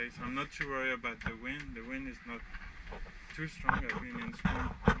sea states. I'm not too worried about the wind. The wind is not too strong. I've been in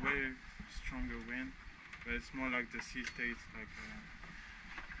way stronger wind, but it's more like the sea states, like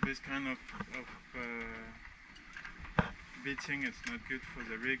this kind of beating. It's not good for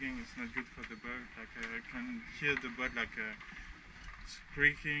the rigging. It's not good for the boat. Like I can hear the boat like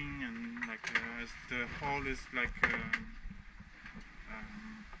squeaking, and like as the hull is like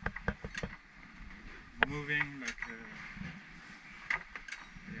moving, like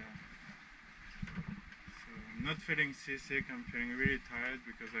yeah. So I'm not feeling seasick. I'm feeling really tired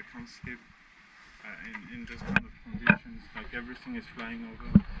because I can't sleep in this kind of conditions. Like everything is flying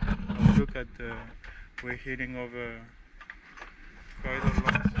over. I'll look at we're hitting over quite a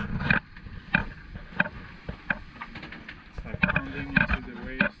lot. It's like pounding into the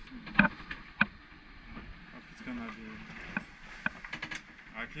waves. Hope it's gonna be.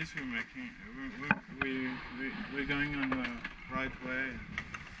 At least we're making. We're going on the right way.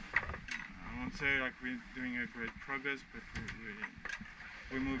 I won't say like we're doing a great progress, but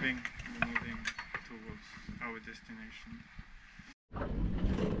we're moving towards our destination.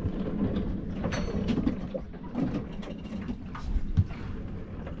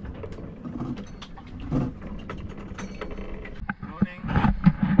 Morning.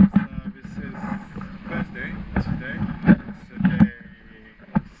 This is Thursday today. It's day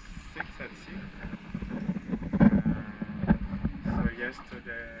 6 at sea. So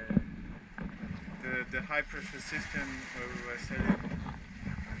yesterday, the high pressure system where we were sailing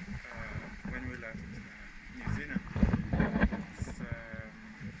when we left New Zealand,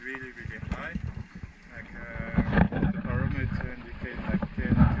 it's really high. Like the barometer indicates like 10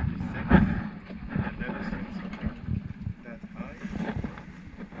 to 36, and I've never seen something that high.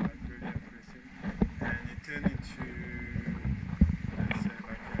 Like really impressive. And it turned into, let's say,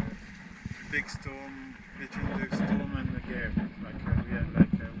 like a big storm. Between the storm and the gale, like we had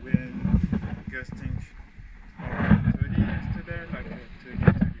like a wind gusting over 30 yesterday, like 30,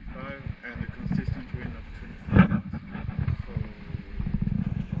 35, and a consistent wind of 25 knots. So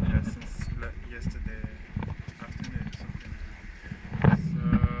yeah, since yesterday afternoon, something like that. So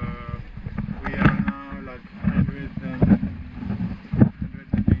we are now like 180,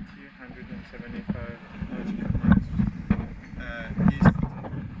 175 nautical miles east of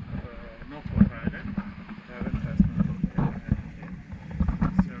Norfolk Island.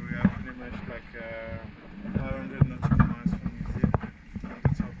 So we are pretty much like 500 nautical miles from New Zealand, from the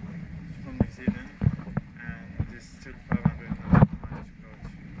top, from New Zealand, and there's still 500 nautical miles to go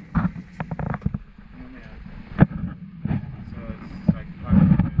to Nouméa. So it's like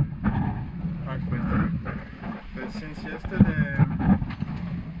halfway through. But since yesterday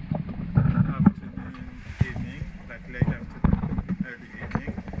afternoon, evening, like late afternoon, early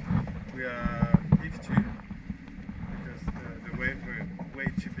evening, we are heave to. Because the waves were way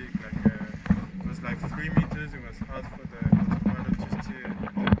too big, like it was like 3 meters. It was hard for the autopilot to steer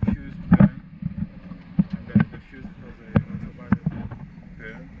the fuse burn, and the fuse for the autopilot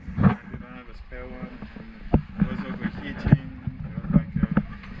burn, and we don't have a spare one, and it was overheating. It was like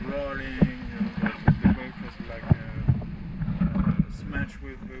rolling, and the boat was like smashed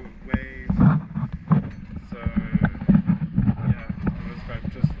with the waves. So yeah, it was like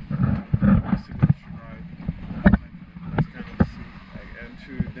just impossible to ride. Like, this kind of sea, like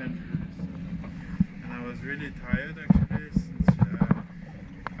too dangerous. And I was really tired actually, since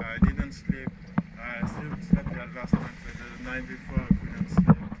I didn't sleep. I still slept that last night, but the night before I couldn't sleep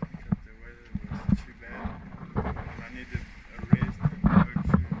because the weather was too bad. And I needed a rest or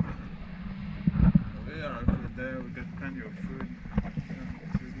two. We are over there, we got plenty of food.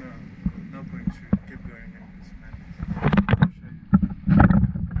 There's no point to keep going in this madness. I'll show you.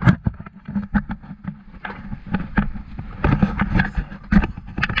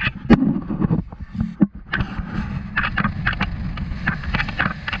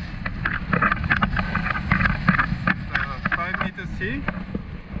 Sea. You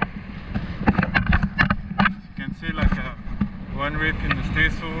can see like one reef in the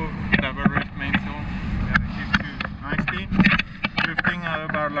staysail, double reef mainsail, keeps nicely. Drifting at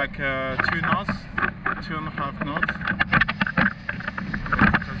about like 2 knots, 2.5 knots.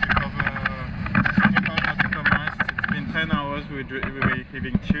 Because we cover 25 nautical miles, it's been 10 hours we were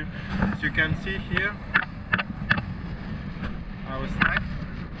heaving 2. As you can see here, our snack.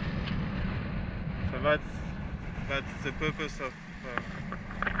 So that's the purpose of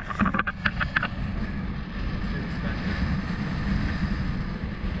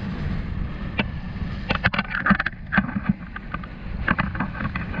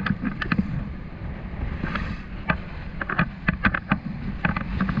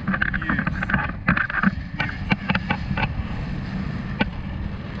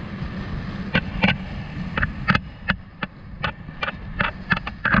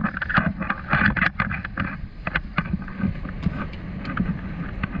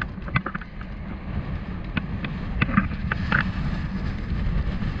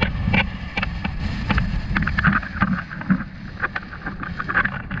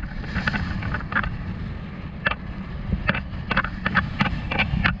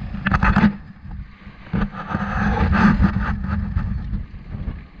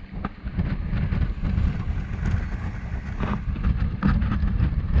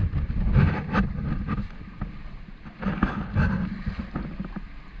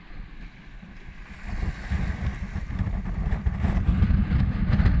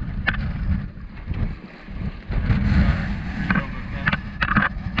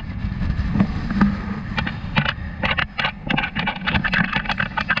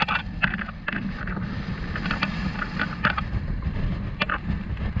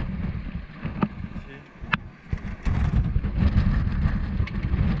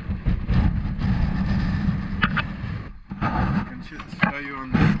you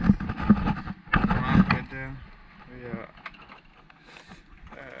on the map right there. Yeah.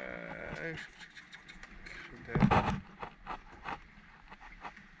 There.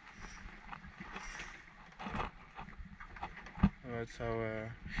 Alright, so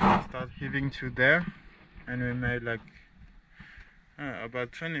start heaving to there, and we made like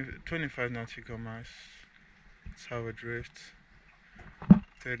about 25 nautical miles. That's how it drifts.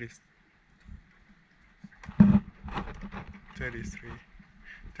 33,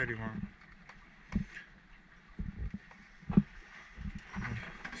 31.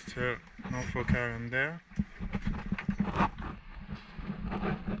 Still Norfolk Island there.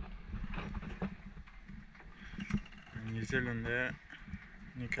 And New Zealand there.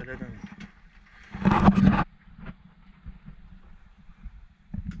 New Caledonia.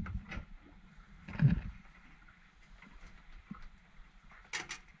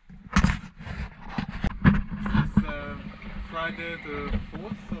 Friday the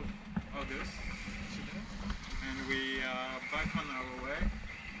 4th of August today, and we are back on our way,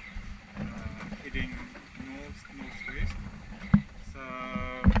 heading northwest. So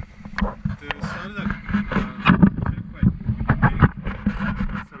the sails are quite big,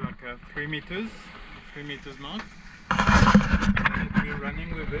 so like 3 meters mark. We're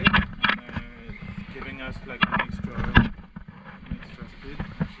running with it, and giving us like an extra speed.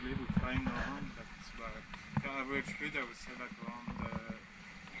 Actually, we're flying around, but it's about the average speed, I would say like around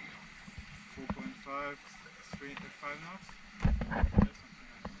 4.5, 5 knots.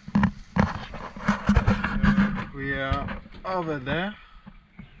 So we are over there,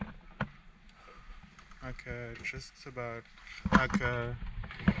 like just about like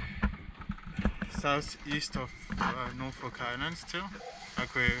southeast of Norfolk Island still.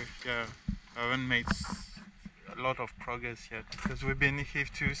 Like we haven't made a lot of progress yet, because we've been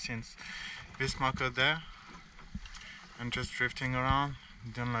heave to since this marker there. And just drifting around,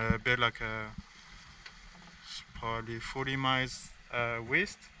 done a bit like probably 40 miles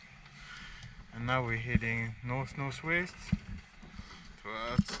west, and now we're heading northwest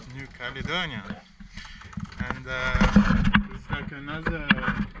towards New Caledonia. And it's like another,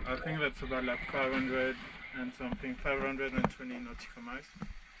 I think that's about like 500 and something 520 nautical miles.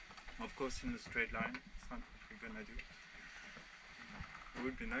 Of course, in a straight line. It's not what we're gonna do. It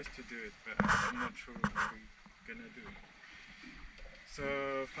would be nice to do it, but I'm not sure if we're gonna do it. So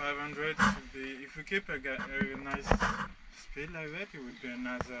 500 should be, if we keep a nice speed like that, it would be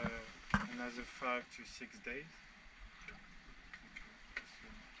another 5 to 6 days.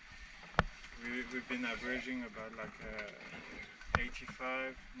 We've been averaging about like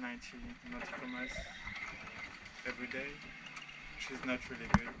 85, 90 nautical miles every day, which is not really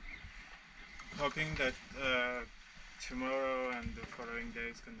good. Hoping that tomorrow and the following day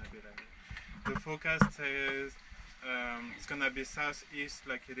is gonna be like that. The forecast says it's gonna be southeast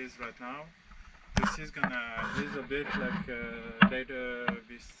like it is right now. The sea is gonna ease a bit like later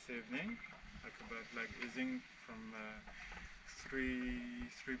this evening, like about like easing from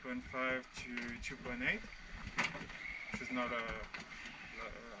 3.5 to 2.8, which is not I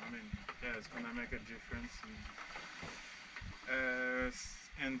mean, yeah, it's gonna make a difference.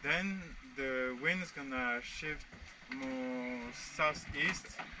 And then the wind is gonna shift more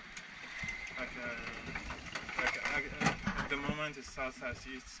southeast, at the moment it's southeast.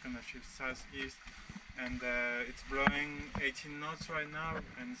 It's gonna shift southeast, and it's blowing 18 knots right now,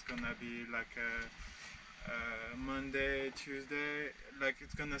 and it's gonna be like Monday, Tuesday, like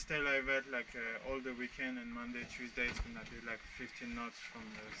it's gonna stay like that all the weekend, and Monday, Tuesday it's gonna be like 15 knots from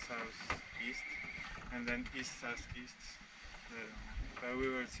the southeast, and then east southeast. But we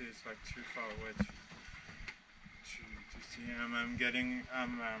will see. It's like too far away to see. I'm updating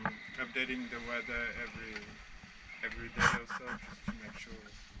the weather every day or so, just to make sure,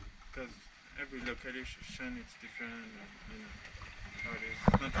 because every location it's different, and, you know how it is.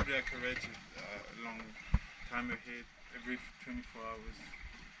 It's not really accurate. A long time ahead, every 24 hours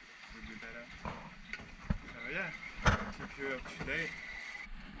would be better. So yeah, I'll keep you up to date.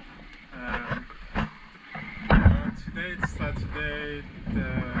 Today it's Saturday, the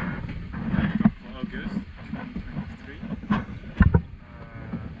 9th of August 2023.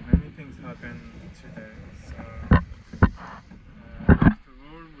 Many things happened today. So, first of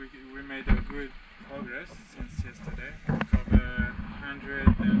all, we made a good progress since yesterday. We covered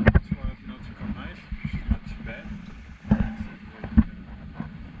 112 nautical miles, which is not too bad.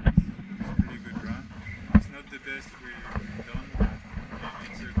 It's a pretty good run. It's not the best we've done, but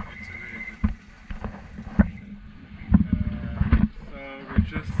it's a really good run. So we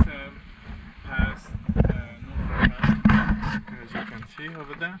just passed Norfolk Pass, as you can see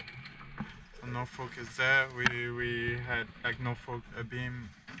over there. So Norfolk is there. We had like Norfolk abeam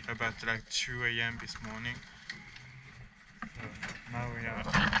about like 2 a.m. this morning. So now we are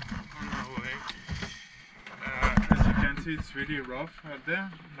on our way. As you can see, it's really rough out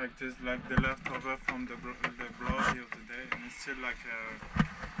there. Like there's like the leftover from the blow the other day, and it's still like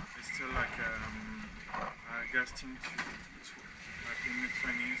gusting to like in the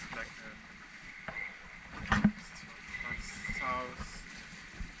 20s, like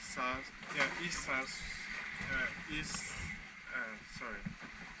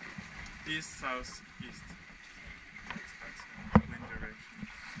east southeast. That's wind direction.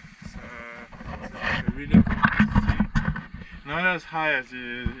 So it's like a really cool sea. Not as high as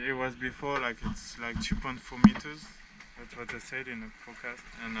it was before. Like it's like 2.4 meters. That's what they said in the forecast,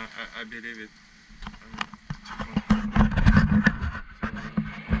 and I believe it. 2.4. So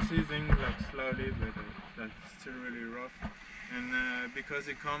it's easing like slowly, but like still really rough. And because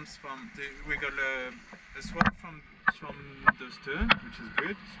it comes from, we got a swell from the stern, which is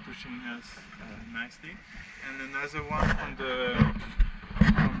good. It's pushing us nicely, and another one from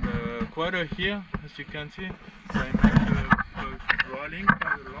the quarter here, as you can see. So I make the rolling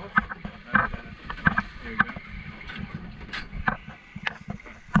quite a lot. Like, here we go.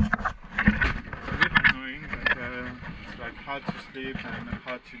 It's a bit annoying, but it's like hard to sleep and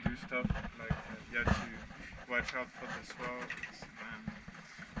hard to do stuff. Like you have to watch out for the swell,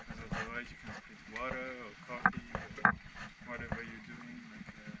 because otherwise you can split water or coffee or whatever you're doing. Like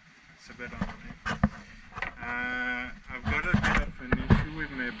it's a bit annoying. I've got a bit of an issue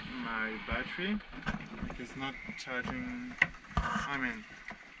with my battery. Like it's not charging. I mean,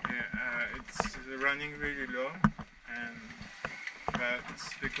 yeah, it's running really low, but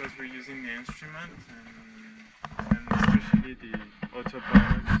it's because we're using the instrument and especially the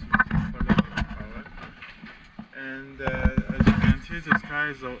autopilot to follow the power. And as you can see, the sky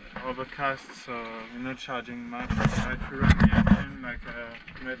is overcast, so we're not charging much. I tried to run the engine, like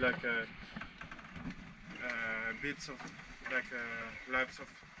made like bits of like laps of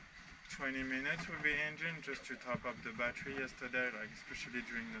 20 minutes with the engine just to top up the battery yesterday, like especially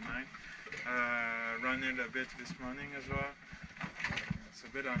during the night. Ran it a bit this morning as well. So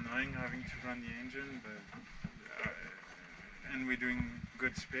bit annoying having to run the engine, but and we're doing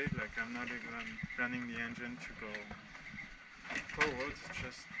good speed. Like I'm not even running the engine to go forward,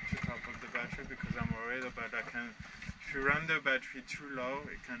 just to top up the battery, because I'm worried about if you run the battery too low,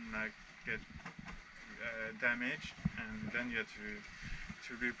 it can like get damaged, and then you have to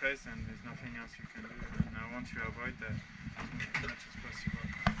replace, and there's nothing else you can do. And I want to avoid that as much as possible.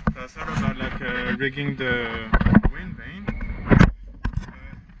 So I thought about like rigging the wind vane.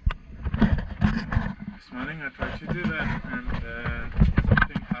 This morning I tried to do that, and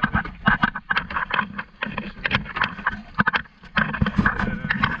something happened.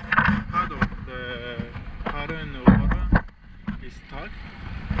 The paddle in the water is stuck,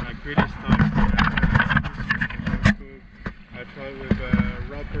 like really stuck. I tried with a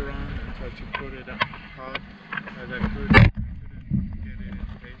rope around and tried to pull it up hard as I could. Couldn't get it in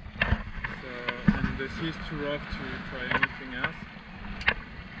place. So, and the sea is too rough to try anything else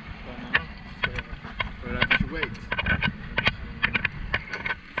for now. So we'll have to wait.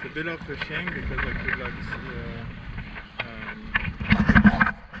 It's a bit of a shame because I could like see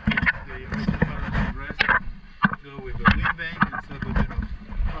the autopilot rest go with the wind vane and save a bit of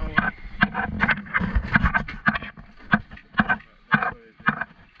power.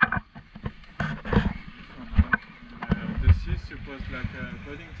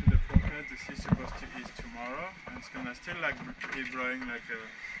 According to the forecast, the sea is supposed to ease tomorrow, and it's gonna still like be blowing like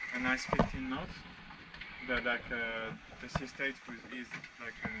a nice 15 knots, but like the sea state will ease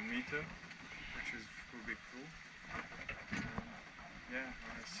like a meter, which will be cool. Yeah,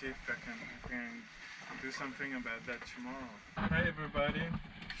 I'll see if I can do something about that tomorrow. Hi everybody,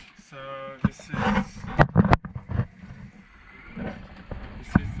 so this is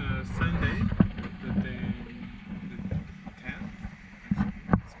Sunday, the day.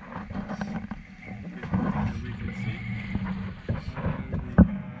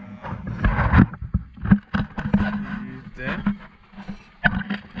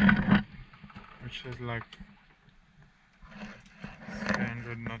 Which is like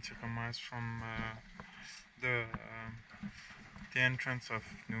 300 nautical miles from the entrance of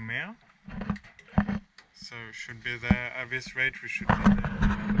Nouméa. So we should be there at this rate. We should be there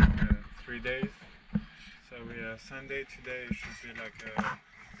in like 3 days. So we are Sunday today. It should be like a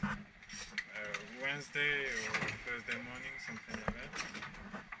Wednesday or Thursday morning, something like that.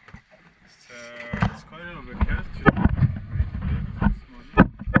 So it's quite overcast today.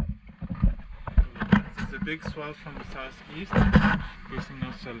 There's a big swell from the southeast pushing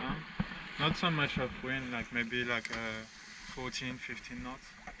us along. Not so much of wind, like maybe like 14, 15 knots,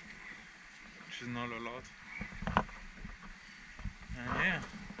 which is not a lot. And yeah,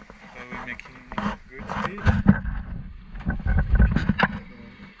 so we're making good speed.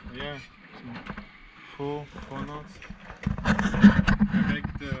 So, yeah, 4 knots. I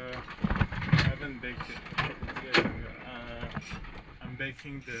haven't baked it yet. I'm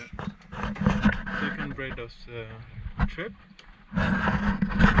baking the second braid of the trip. So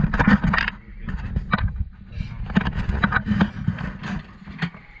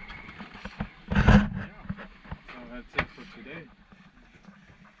that's it for today.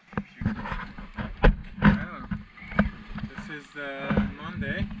 Yeah. This is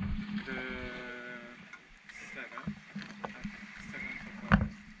Monday, the 7th of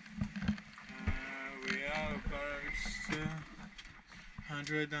August. We are about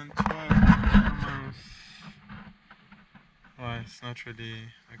 112 miles. Well, it's not really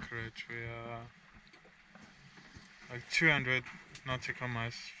accurate. We are like 200 nautical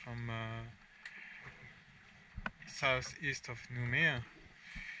miles from southeast of Nouméa,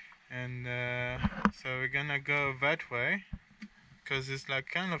 and so we're gonna go that way because it's like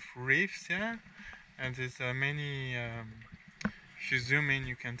kind of reefs here, and there's many. If you zoom in,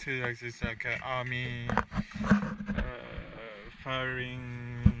 you can see like there's like an army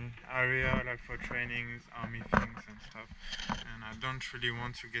firing area, like for trainings, army things and stuff, and I don't really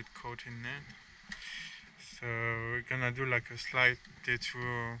want to get caught in there. So we're gonna do like a slight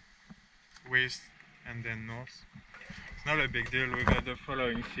detour west and then north. It's not a big deal, we got the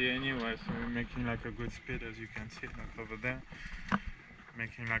following sea anyway, so we're making like a good speed, as you can see, like over there.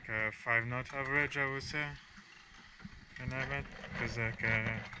 Making like a 5 knot average, I would say. Because like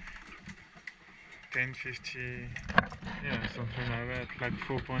 1050, yeah, something like that, like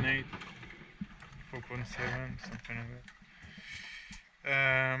 4.8, 4.7, something like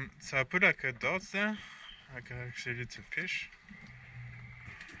that. So I put like a dot there, like actually it's a fish.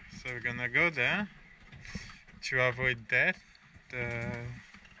 So we're gonna go there to avoid that, the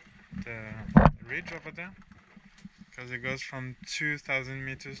ridge over there, because it goes from 2,000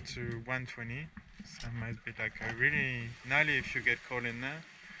 meters to 120. So it might be like a really gnarly if you get caught in there.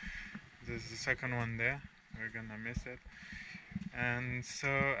 There's the second one there. We're gonna miss it. And so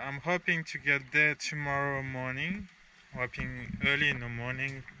I'm hoping to get there tomorrow morning. Hoping early in the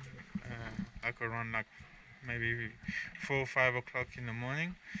morning, like around like maybe 4 or 5 o'clock in the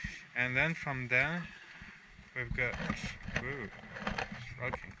morning. And then from there, we've got, ooh, it's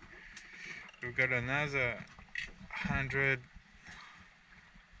rocking. We've got another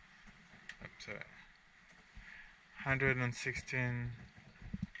 116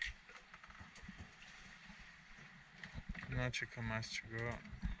 nautical miles to go,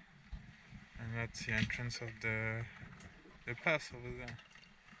 and that's the entrance of the pass over there.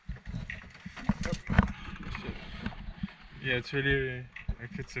 Yeah, it's really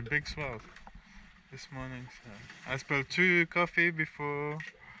like it's a big swell this morning. So I spilled 2 coffee before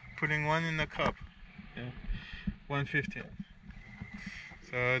putting one in the cup. Yeah, 1:15.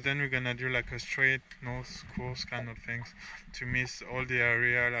 So then we're gonna do like a straight north course kind of things to miss all the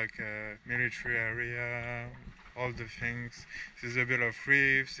area, like military area, all the things. There's a bit of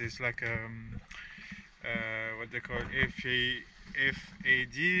reefs. It's like what they call FAD.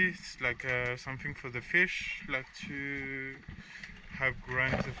 It's like something for the fish, like to have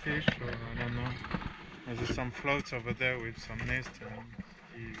grind the fish, or I don't know. There's some floats over there with some nest,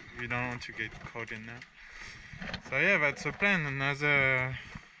 and you don't want to get caught in there. So yeah, that's the plan. Another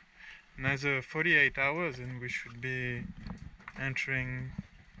 48 hours, and we should be entering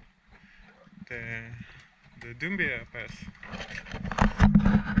the Nouméa pass.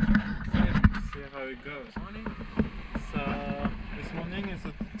 See how it goes. So this morning is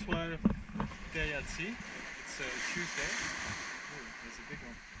the 12th day at sea. It's a Tuesday. Ooh, there's a big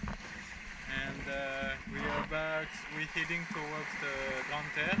one. And we're heading towards the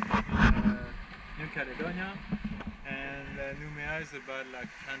Grande Terre, New Caledonia, and Nouméa is about like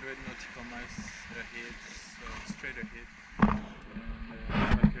 100 nautical miles ahead, so straight ahead. And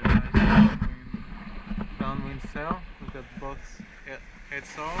it's like a nice downwind sail. We've got both head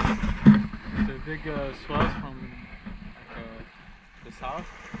sails. The big swells from the south.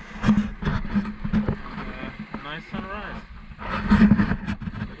 Nice sunrise.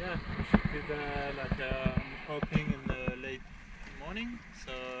 Yeah, we should be there like I'm hoping in the late morning.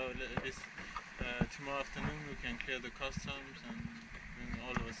 So this tomorrow afternoon we can clear the customs and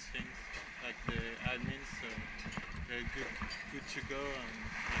all those things, like the admins. So they're good to go and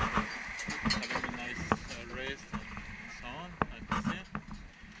having a nice rest and so on, like I said.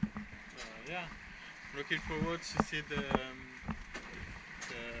 Yeah, looking forward to see the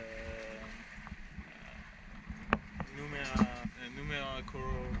Nouméa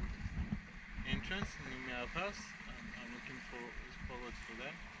coral entrance, Nouméa pass. I'm looking forward for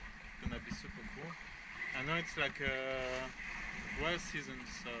that. It's gonna be super cool. I know it's like a whale season,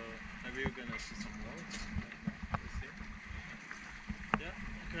 so maybe you're gonna see some whales. We'll see. Yeah,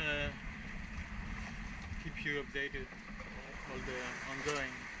 I'm gonna keep you updated all the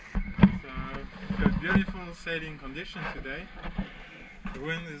ongoing. So got beautiful sailing condition today. The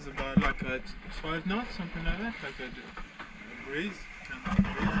wind is about like a 12 knots, something like that, like a breeze, kind of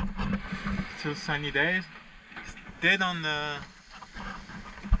breeze. Still sunny days. It's dead on the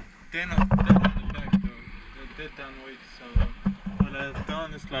dead on the deck though. They're dead downwind. So what I've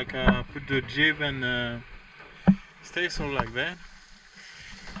done is like put the jib and staysail like that.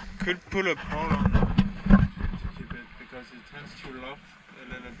 Could pull a pole on to keep it because it tends to loft a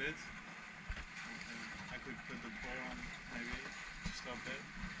little bit. I could put the pole on maybe to stop it.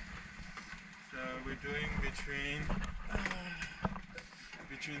 So we're doing between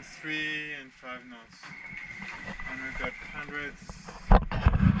 3 and 5 knots, and we've got hundreds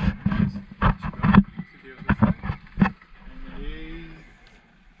miles to go to the other side. And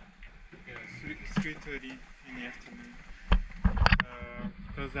it is 3:30 in the afternoon.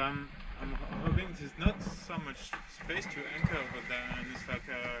 Because I'm hoping there's not so much space to anchor over there, and it's like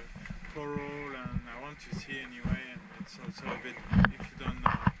a coral, and I want to see anyway, and it's also a bit, if you don't know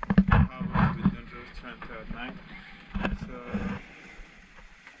how it's a bit dangerous to enter at night. So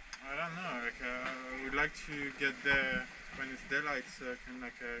I don't know, like I would like to get there when it's daylight, so I can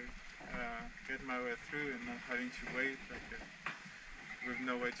like get my way through and not having to wait with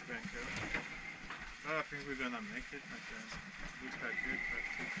no way to anchor. Well, I think we're gonna make it. Looks quite good. But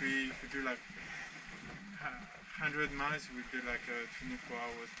if we do like 100 miles, we do like a 24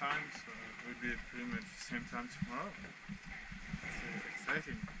 hours time, so it will be pretty much the same time tomorrow. It's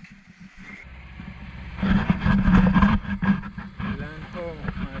exciting. Land home,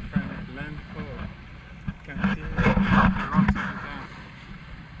 my friend. Land home. You can see the rocks over there,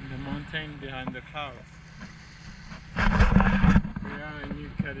 and the mountain behind the clouds. We are in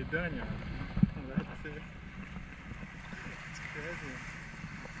New Caledonia. it. It's crazy.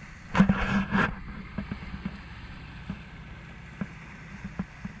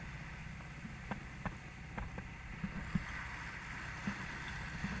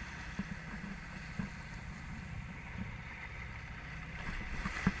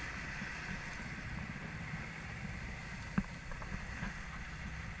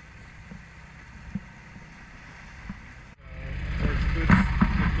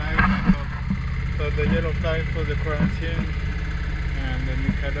 So the yellow flag for the quarantine and the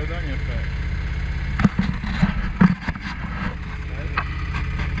New Caledonia flag.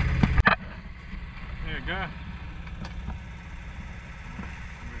 There you go.